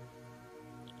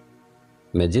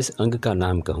 मैं जिस अंग का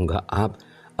नाम कहूँगा आप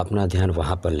अपना ध्यान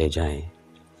वहाँ पर ले जाएं।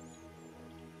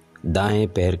 दाएं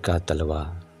पैर का तलवा,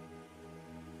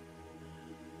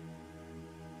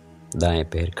 दाएं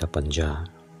पैर का पंजा,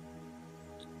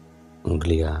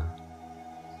 उंगलियां,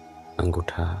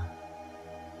 अंगूठा,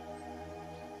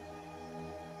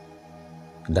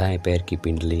 दाएं पैर की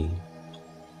पिंडली,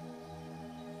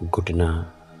 घुटना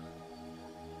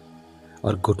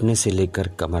और घुटने से लेकर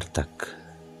कमर तक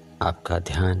आपका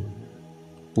ध्यान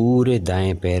पूरे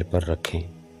दाएं पैर पर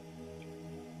रखें।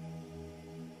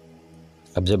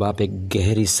 अब जब आप एक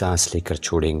गहरी सांस लेकर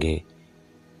छोड़ेंगे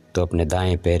तो अपने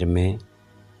दाएं पैर में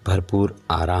भरपूर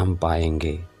आराम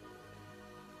पाएंगे।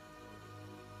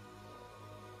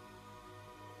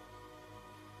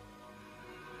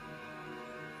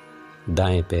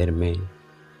 दाएं पैर में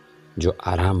जो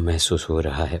आराम महसूस हो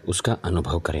रहा है उसका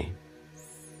अनुभव करें।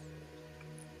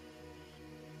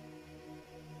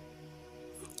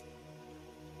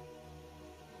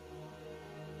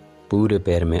 पूरे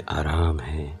पैर में आराम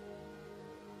है,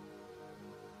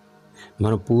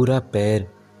 मानो पूरा पैर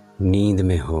नींद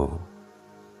में हो।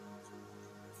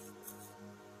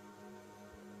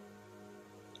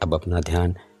 अब अपना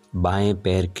ध्यान बाएं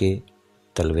पैर के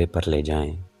तलवे पर ले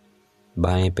जाएं।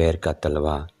 बाएं पैर का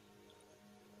तलवा,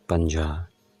 पंजा,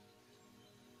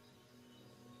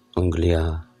 उंगलियां,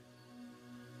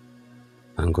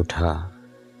 अंगूठा,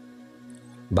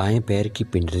 बाएं पैर की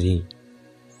पिंडली,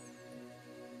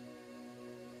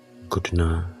 घुटना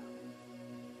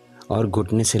और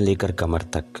घुटने से लेकर कमर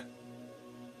तक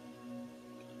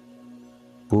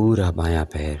पूरा बायां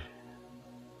पैर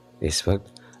इस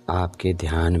वक्त आपके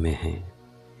ध्यान में है।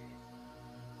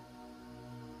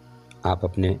 आप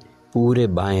अपने पूरे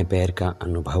बाएं पैर का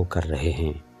अनुभव कर रहे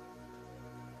हैं।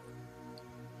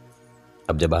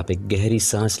 अब जब आप एक गहरी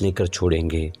सांस लेकर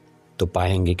छोड़ेंगे तो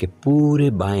पाएंगे कि पूरे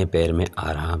बाएं पैर में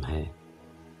आराम है।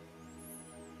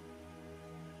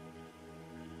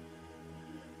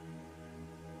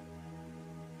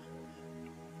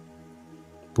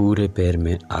 पूरे पैर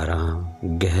में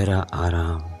आराम, गहरा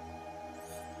आराम,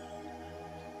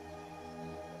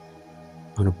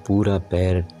 और पूरा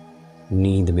पैर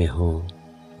नींद में हो।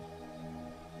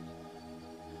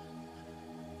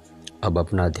 अब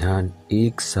अपना ध्यान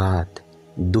एक साथ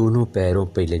दोनों पैरों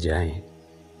पे ले जाएं।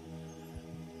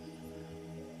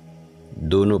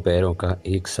 दोनों पैरों का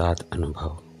एक साथ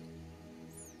अनुभव।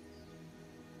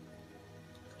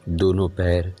 दोनों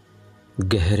पैर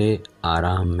गहरे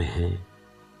आराम में हैं,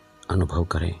 अनुभव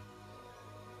करें।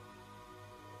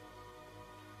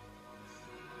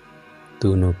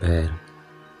 दोनों पैर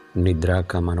निद्रा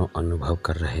का मानो अनुभव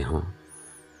कर रहे हों।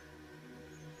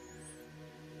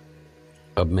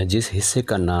 अब मैं जिस हिस्से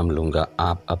का नाम लूंगा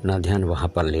आप अपना ध्यान वहां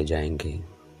पर ले जाएंगे।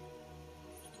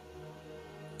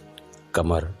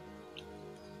 कमर,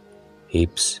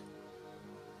 हिप्स,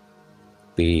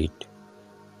 पेट,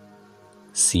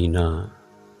 सीना,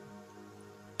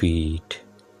 पीठ,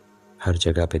 हर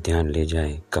जगह पे ध्यान ले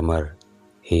जाएं। कमर,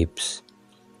 हिप्स,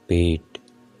 पेट,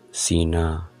 सीना,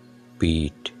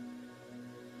 पीठ।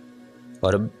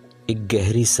 और अब एक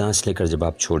गहरी सांस लेकर जब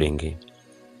आप छोड़ेंगे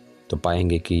तो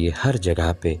पाएंगे कि ये हर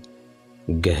जगह पे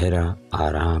गहरा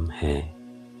आराम है,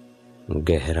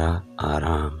 गहरा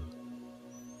आराम।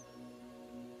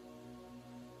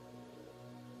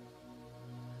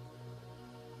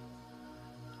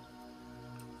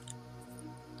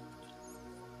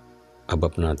 अब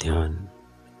अपना ध्यान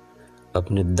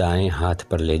अपने दाएं हाथ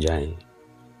पर ले जाएं।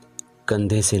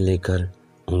 कंधे से लेकर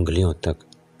उंगलियों तक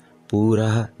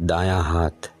पूरा दायां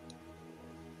हाथ,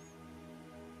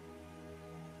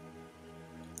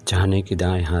 जाने कि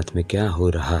दाएं हाथ में क्या हो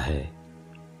रहा है,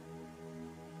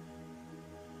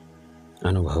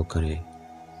 अनुभव करें।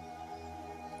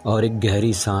 और एक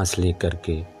गहरी सांस लेकर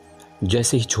के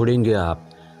जैसे ही छोड़ेंगे आप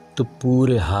तो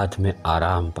पूरे हाथ में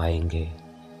आराम पाएंगे,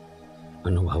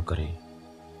 अनुभव करें।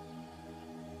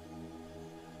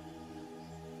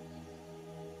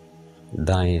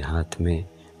 दाएं हाथ में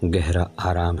गहरा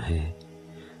आराम है।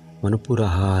 मानो पूरा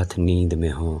हाथ नींद में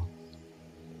हो।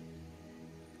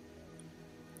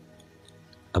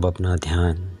 अब अपना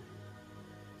ध्यान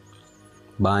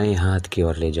बाएं हाथ की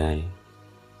ओर ले जाएं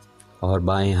और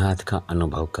बाएं हाथ का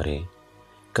अनुभव करें,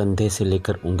 कंधे से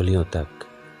लेकर उंगलियों तक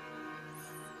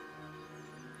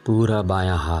पूरा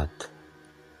बायां हाथ।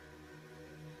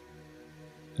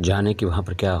 जाने कि वहां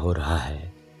पर क्या हो रहा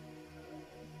है।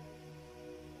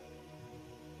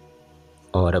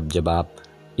 और अब जब आप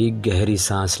एक गहरी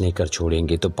सांस लेकर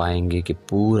छोड़ेंगे तो पाएंगे कि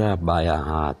पूरा बायां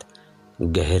हाथ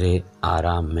गहरे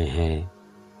आराम में है,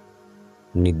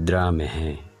 निद्रा में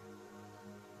है।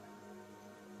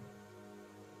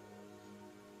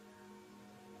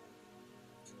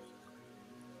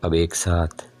 अब एक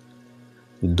साथ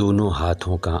दोनों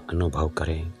हाथों का अनुभव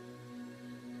करें।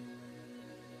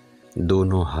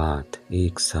 दोनों हाथ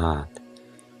एक साथ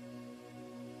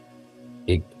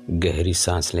एक गहरी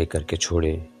सांस लेकर के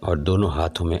छोड़ें और दोनों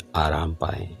हाथों में आराम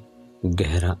पाएं,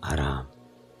 गहरा आराम।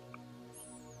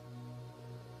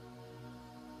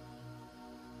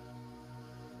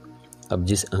 अब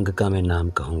जिस अंग का मैं नाम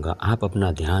कहूंगा आप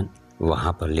अपना ध्यान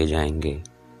वहां पर ले जाएंगे।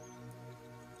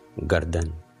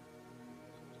 गर्दन,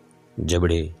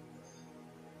 जबड़े,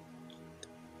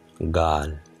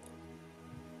 गाल,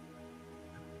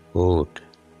 होठ,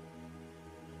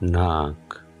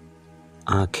 नाक,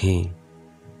 आंखें,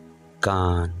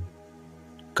 कान,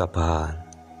 कपाल,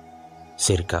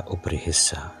 सिर का ऊपरी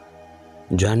हिस्सा।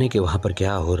 जाने के वहां पर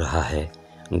क्या हो रहा है।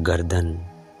 गर्दन,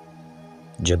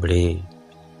 जबड़े,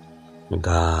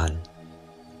 गाल,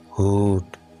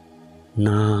 होठ,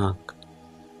 नाक,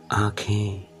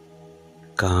 आंखें,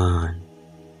 कान,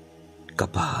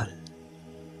 कपाल,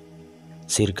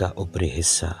 सिर का ऊपरी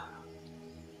हिस्सा।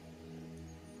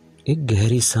 एक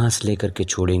गहरी सांस लेकर के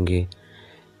छोड़ेंगे,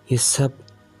 ये सब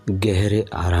गहरे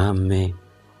आराम में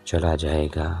चला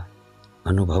जाएगा।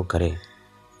 अनुभव करें।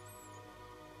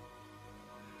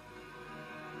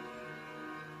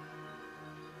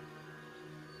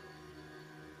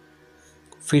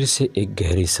 फिर से एक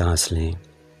गहरी सांस लें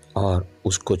और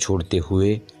उसको छोड़ते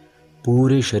हुए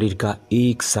पूरे शरीर का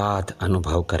एक साथ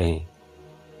अनुभव करें।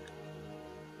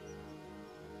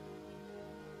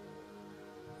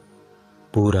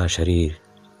 पूरा शरीर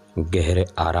गहरे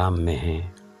आराम में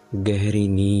है, गहरी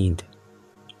नींद।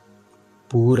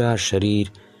 पूरा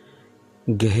शरीर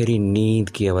गहरी नींद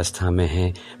की अवस्था में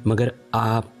है, मगर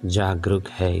आप जागरूक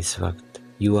है इस वक्त।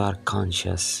 यू आर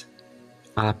कॉन्शियस,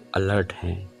 आप अलर्ट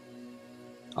हैं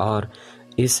और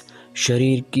इस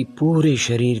शरीर की, पूरे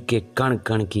शरीर के कण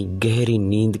कण की गहरी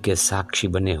नींद के साक्षी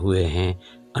बने हुए हैं।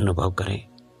 अनुभव करें।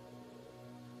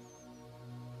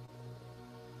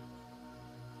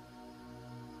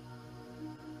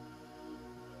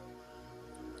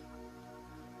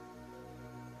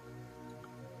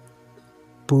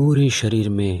 पूरे शरीर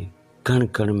में, कण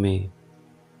कण में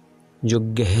जो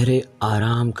गहरे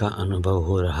आराम का अनुभव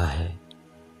हो रहा है,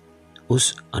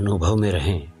 उस अनुभव में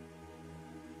रहें।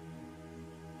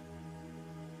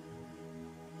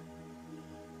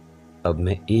 अब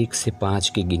मैं 1 से 5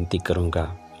 की गिनती करूंगा।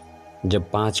 जब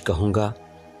 5 कहूंगा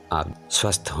आप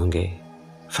स्वस्थ होंगे,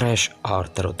 फ्रेश और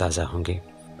तरोताज़ा होंगे।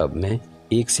 अब मैं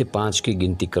 1 से 5 की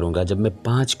गिनती करूंगा। जब मैं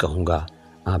 5 कहूंगा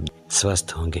आप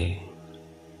स्वस्थ होंगे,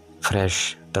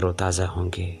 फ्रेश तरोताज़ा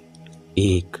होंगे।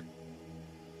 1,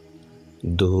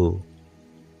 2,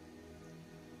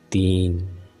 3,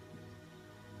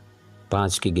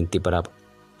 5 की गिनती पर आप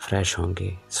फ्रेश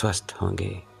होंगे, स्वस्थ होंगे।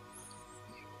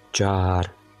 4,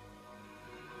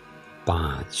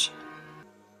 5।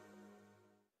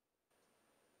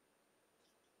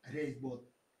 Raise both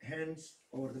hands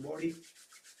over the body,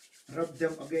 rub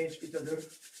them against each other,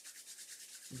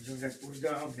 generate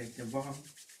urja, make them warm.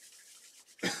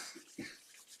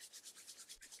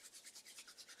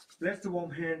 Place the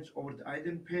warm hands over the eyes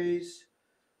and face,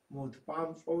 move the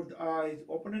palms over the eyes,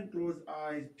 open and close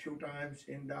eyes few times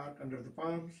in dark under the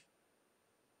palms.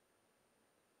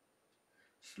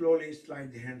 Slowly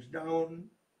slide the hands down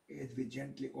as we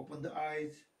gently open the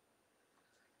eyes.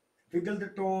 Wiggle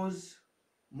the toes,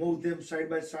 move them side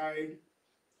by side.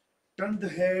 Turn the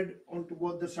head onto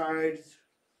both the sides.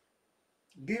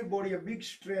 Give body a big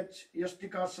stretch,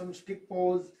 Yastikasana, stick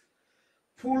pose.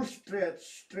 Full stretch,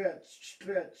 stretch,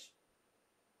 stretch.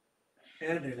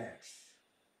 And relax.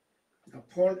 Now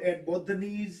fold at both the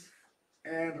knees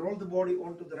and roll the body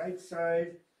onto the right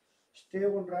side. Stay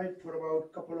on right for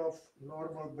about couple of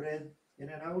normal breath in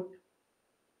and out.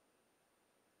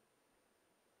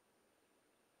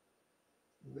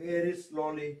 Very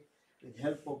slowly, with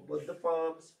help of both the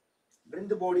palms, bring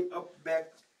the body up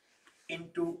back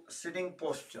into sitting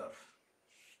posture.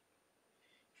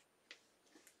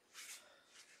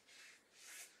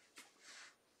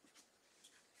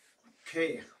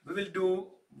 Okay, we will do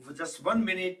just 1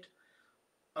 minute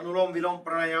Anulom Vilom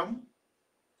Pranayam.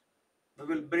 We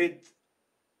will breathe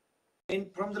in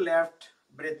from the left,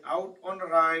 breathe out on the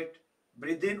right,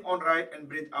 breathe in on right and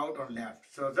breathe out on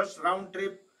left. So just round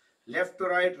trip, left to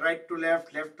right, right to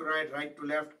left, left to right, right to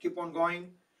left. Keep on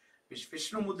going. With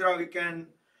Vishnu Mudra, we can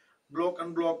block,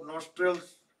 unblock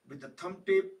nostrils with the thumb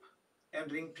tip and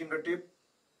ring fingertip.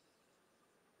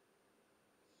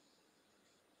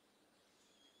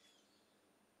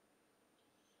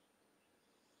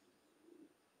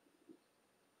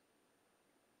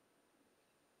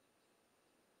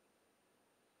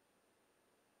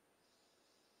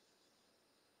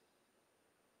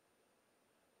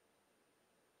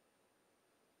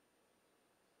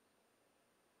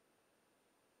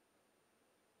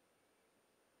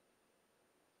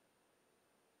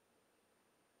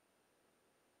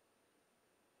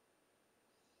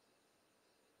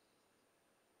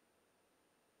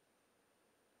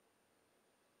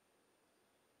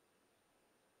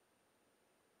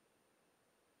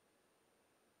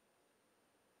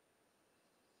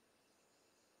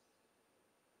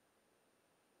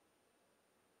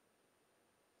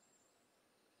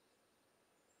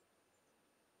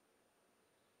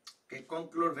 Okay,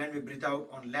 conclude when we breathe out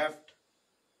on left.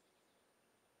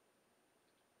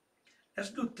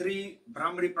 Let's do 3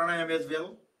 Brahmari Pranayam as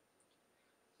well.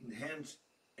 In the hands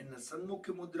in the Sanmukhi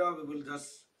Mudra, we will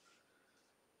just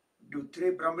do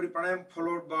 3 Brahmari Pranayam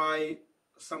followed by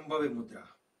Sambhavi Mudra.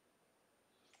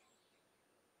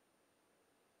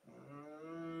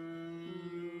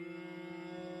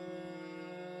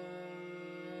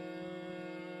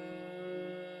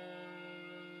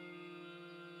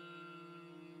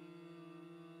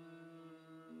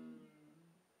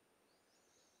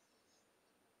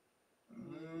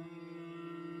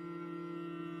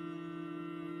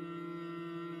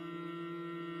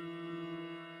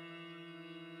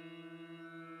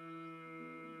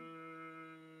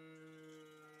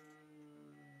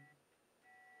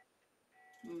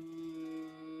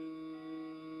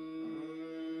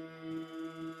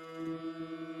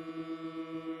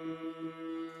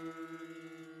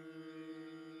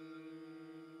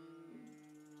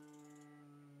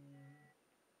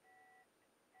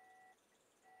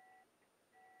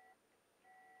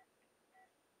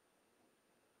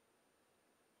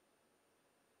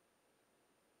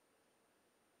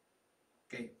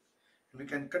 Okay, we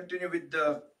can continue with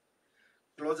the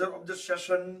closer of the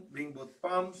session. Bring both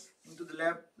palms into the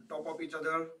lap, top of each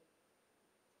other,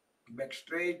 back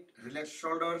straight, relax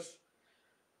shoulders,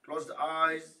 close the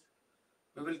eyes.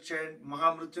 We will chant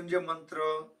Mahamrutyunjay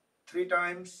mantra 3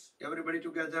 times, everybody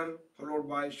together, followed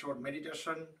by short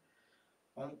meditation,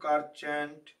 Omkar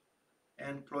chant,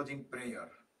 and closing prayer.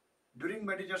 During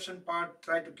meditation part,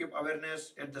 try to keep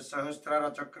awareness at the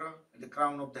Sahasrara Chakra, at the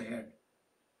crown of the head.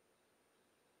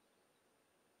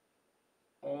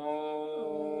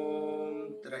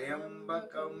 Om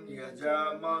Trayambakam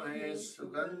Yajamahe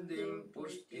Sugandhim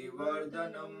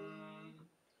Pushtivardhanam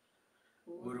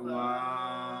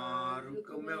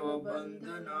Urvarukmeva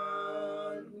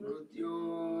Bandhanan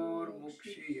Mrityor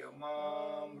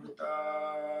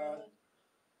Mukshiyamamrutat.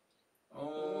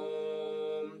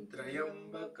 Om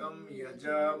Trayambakam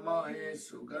Yajamahe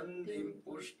Sugandhim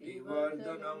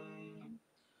Pushtivardhanam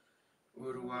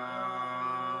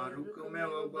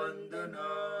Urvarukmeva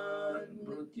Bandhanan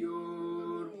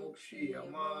Mrityor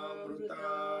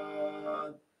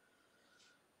Mukshiyamamrutat.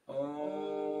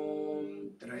 Om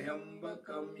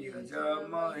Trayambakam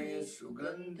Yajamahe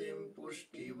Sugandhim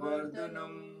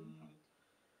Pushtivardhanam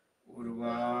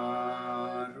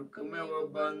Urvarukmeva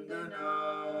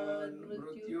Bandhanan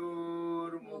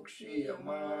Mrityor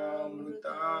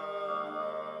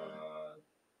Mukshiyamamrutat.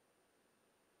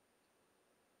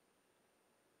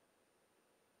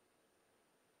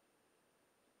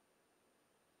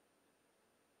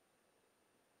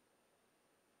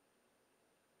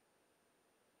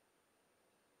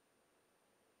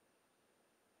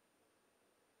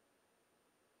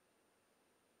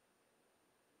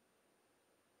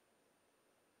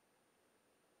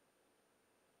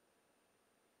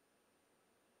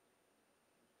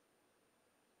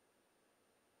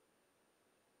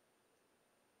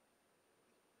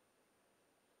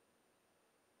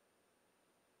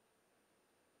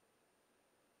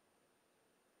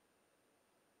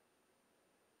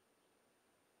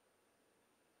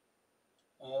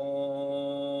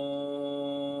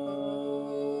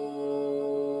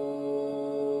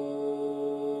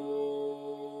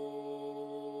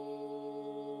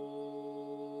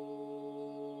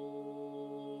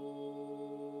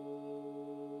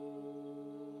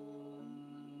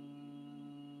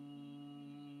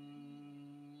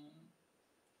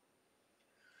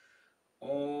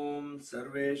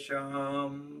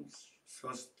 सर्वेषां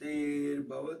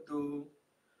स्वस्तिर्भवतु.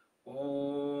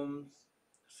 Om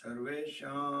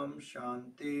Sarvesham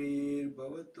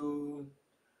Shantirбhavatu.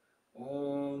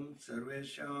 Om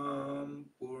Sarvesham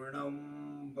Purnam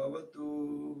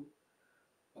Bhavatu.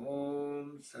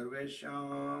 Om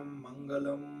Sarvesham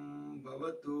Mangalam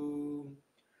Bhavatu.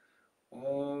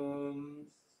 Om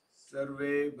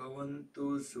Sarve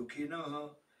Bhavantu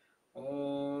Sukhinah.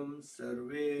 Om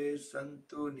Sarve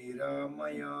Santu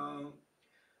Niramaya.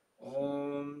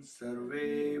 Om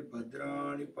Sarve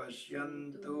Bhadrani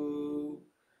Pashyantu.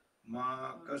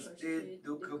 Ma Kaschid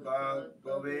Dukh Bhag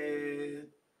Bhavet.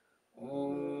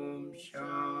 Om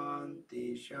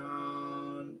Shanti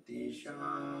Shanti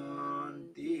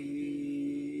Shanti.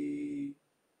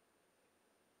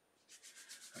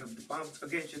 Rub the palms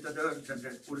against each other,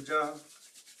 generate Urja.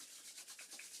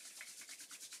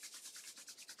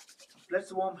 Place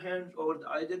the warm hands over the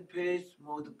eyes and face.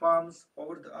 Move the palms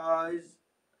over the eyes.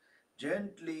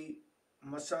 Gently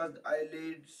massage the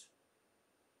eyelids.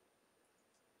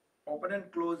 Open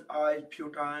and close eyes few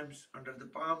times under the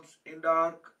palms in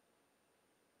dark.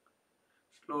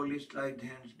 Slowly slide the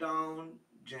hands down.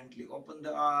 Gently open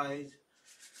the eyes.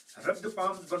 Rub the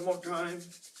palms one more time.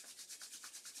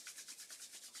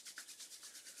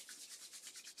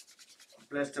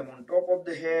 Place them on top of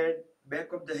the head,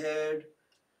 back of the head,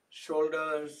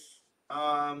 shoulders,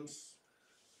 arms,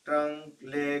 trunk,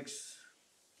 legs,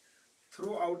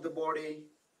 throughout the body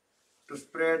to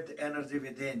spread the energy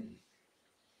within.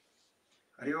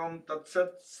 Hari Om Tat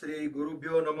Sat. Sri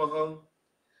Gurubhyo Namaha.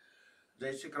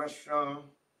 Jai Shri Krishna.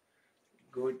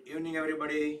 Good evening,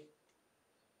 everybody.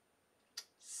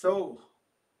 So,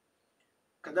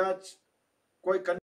 કદાચ કોઈ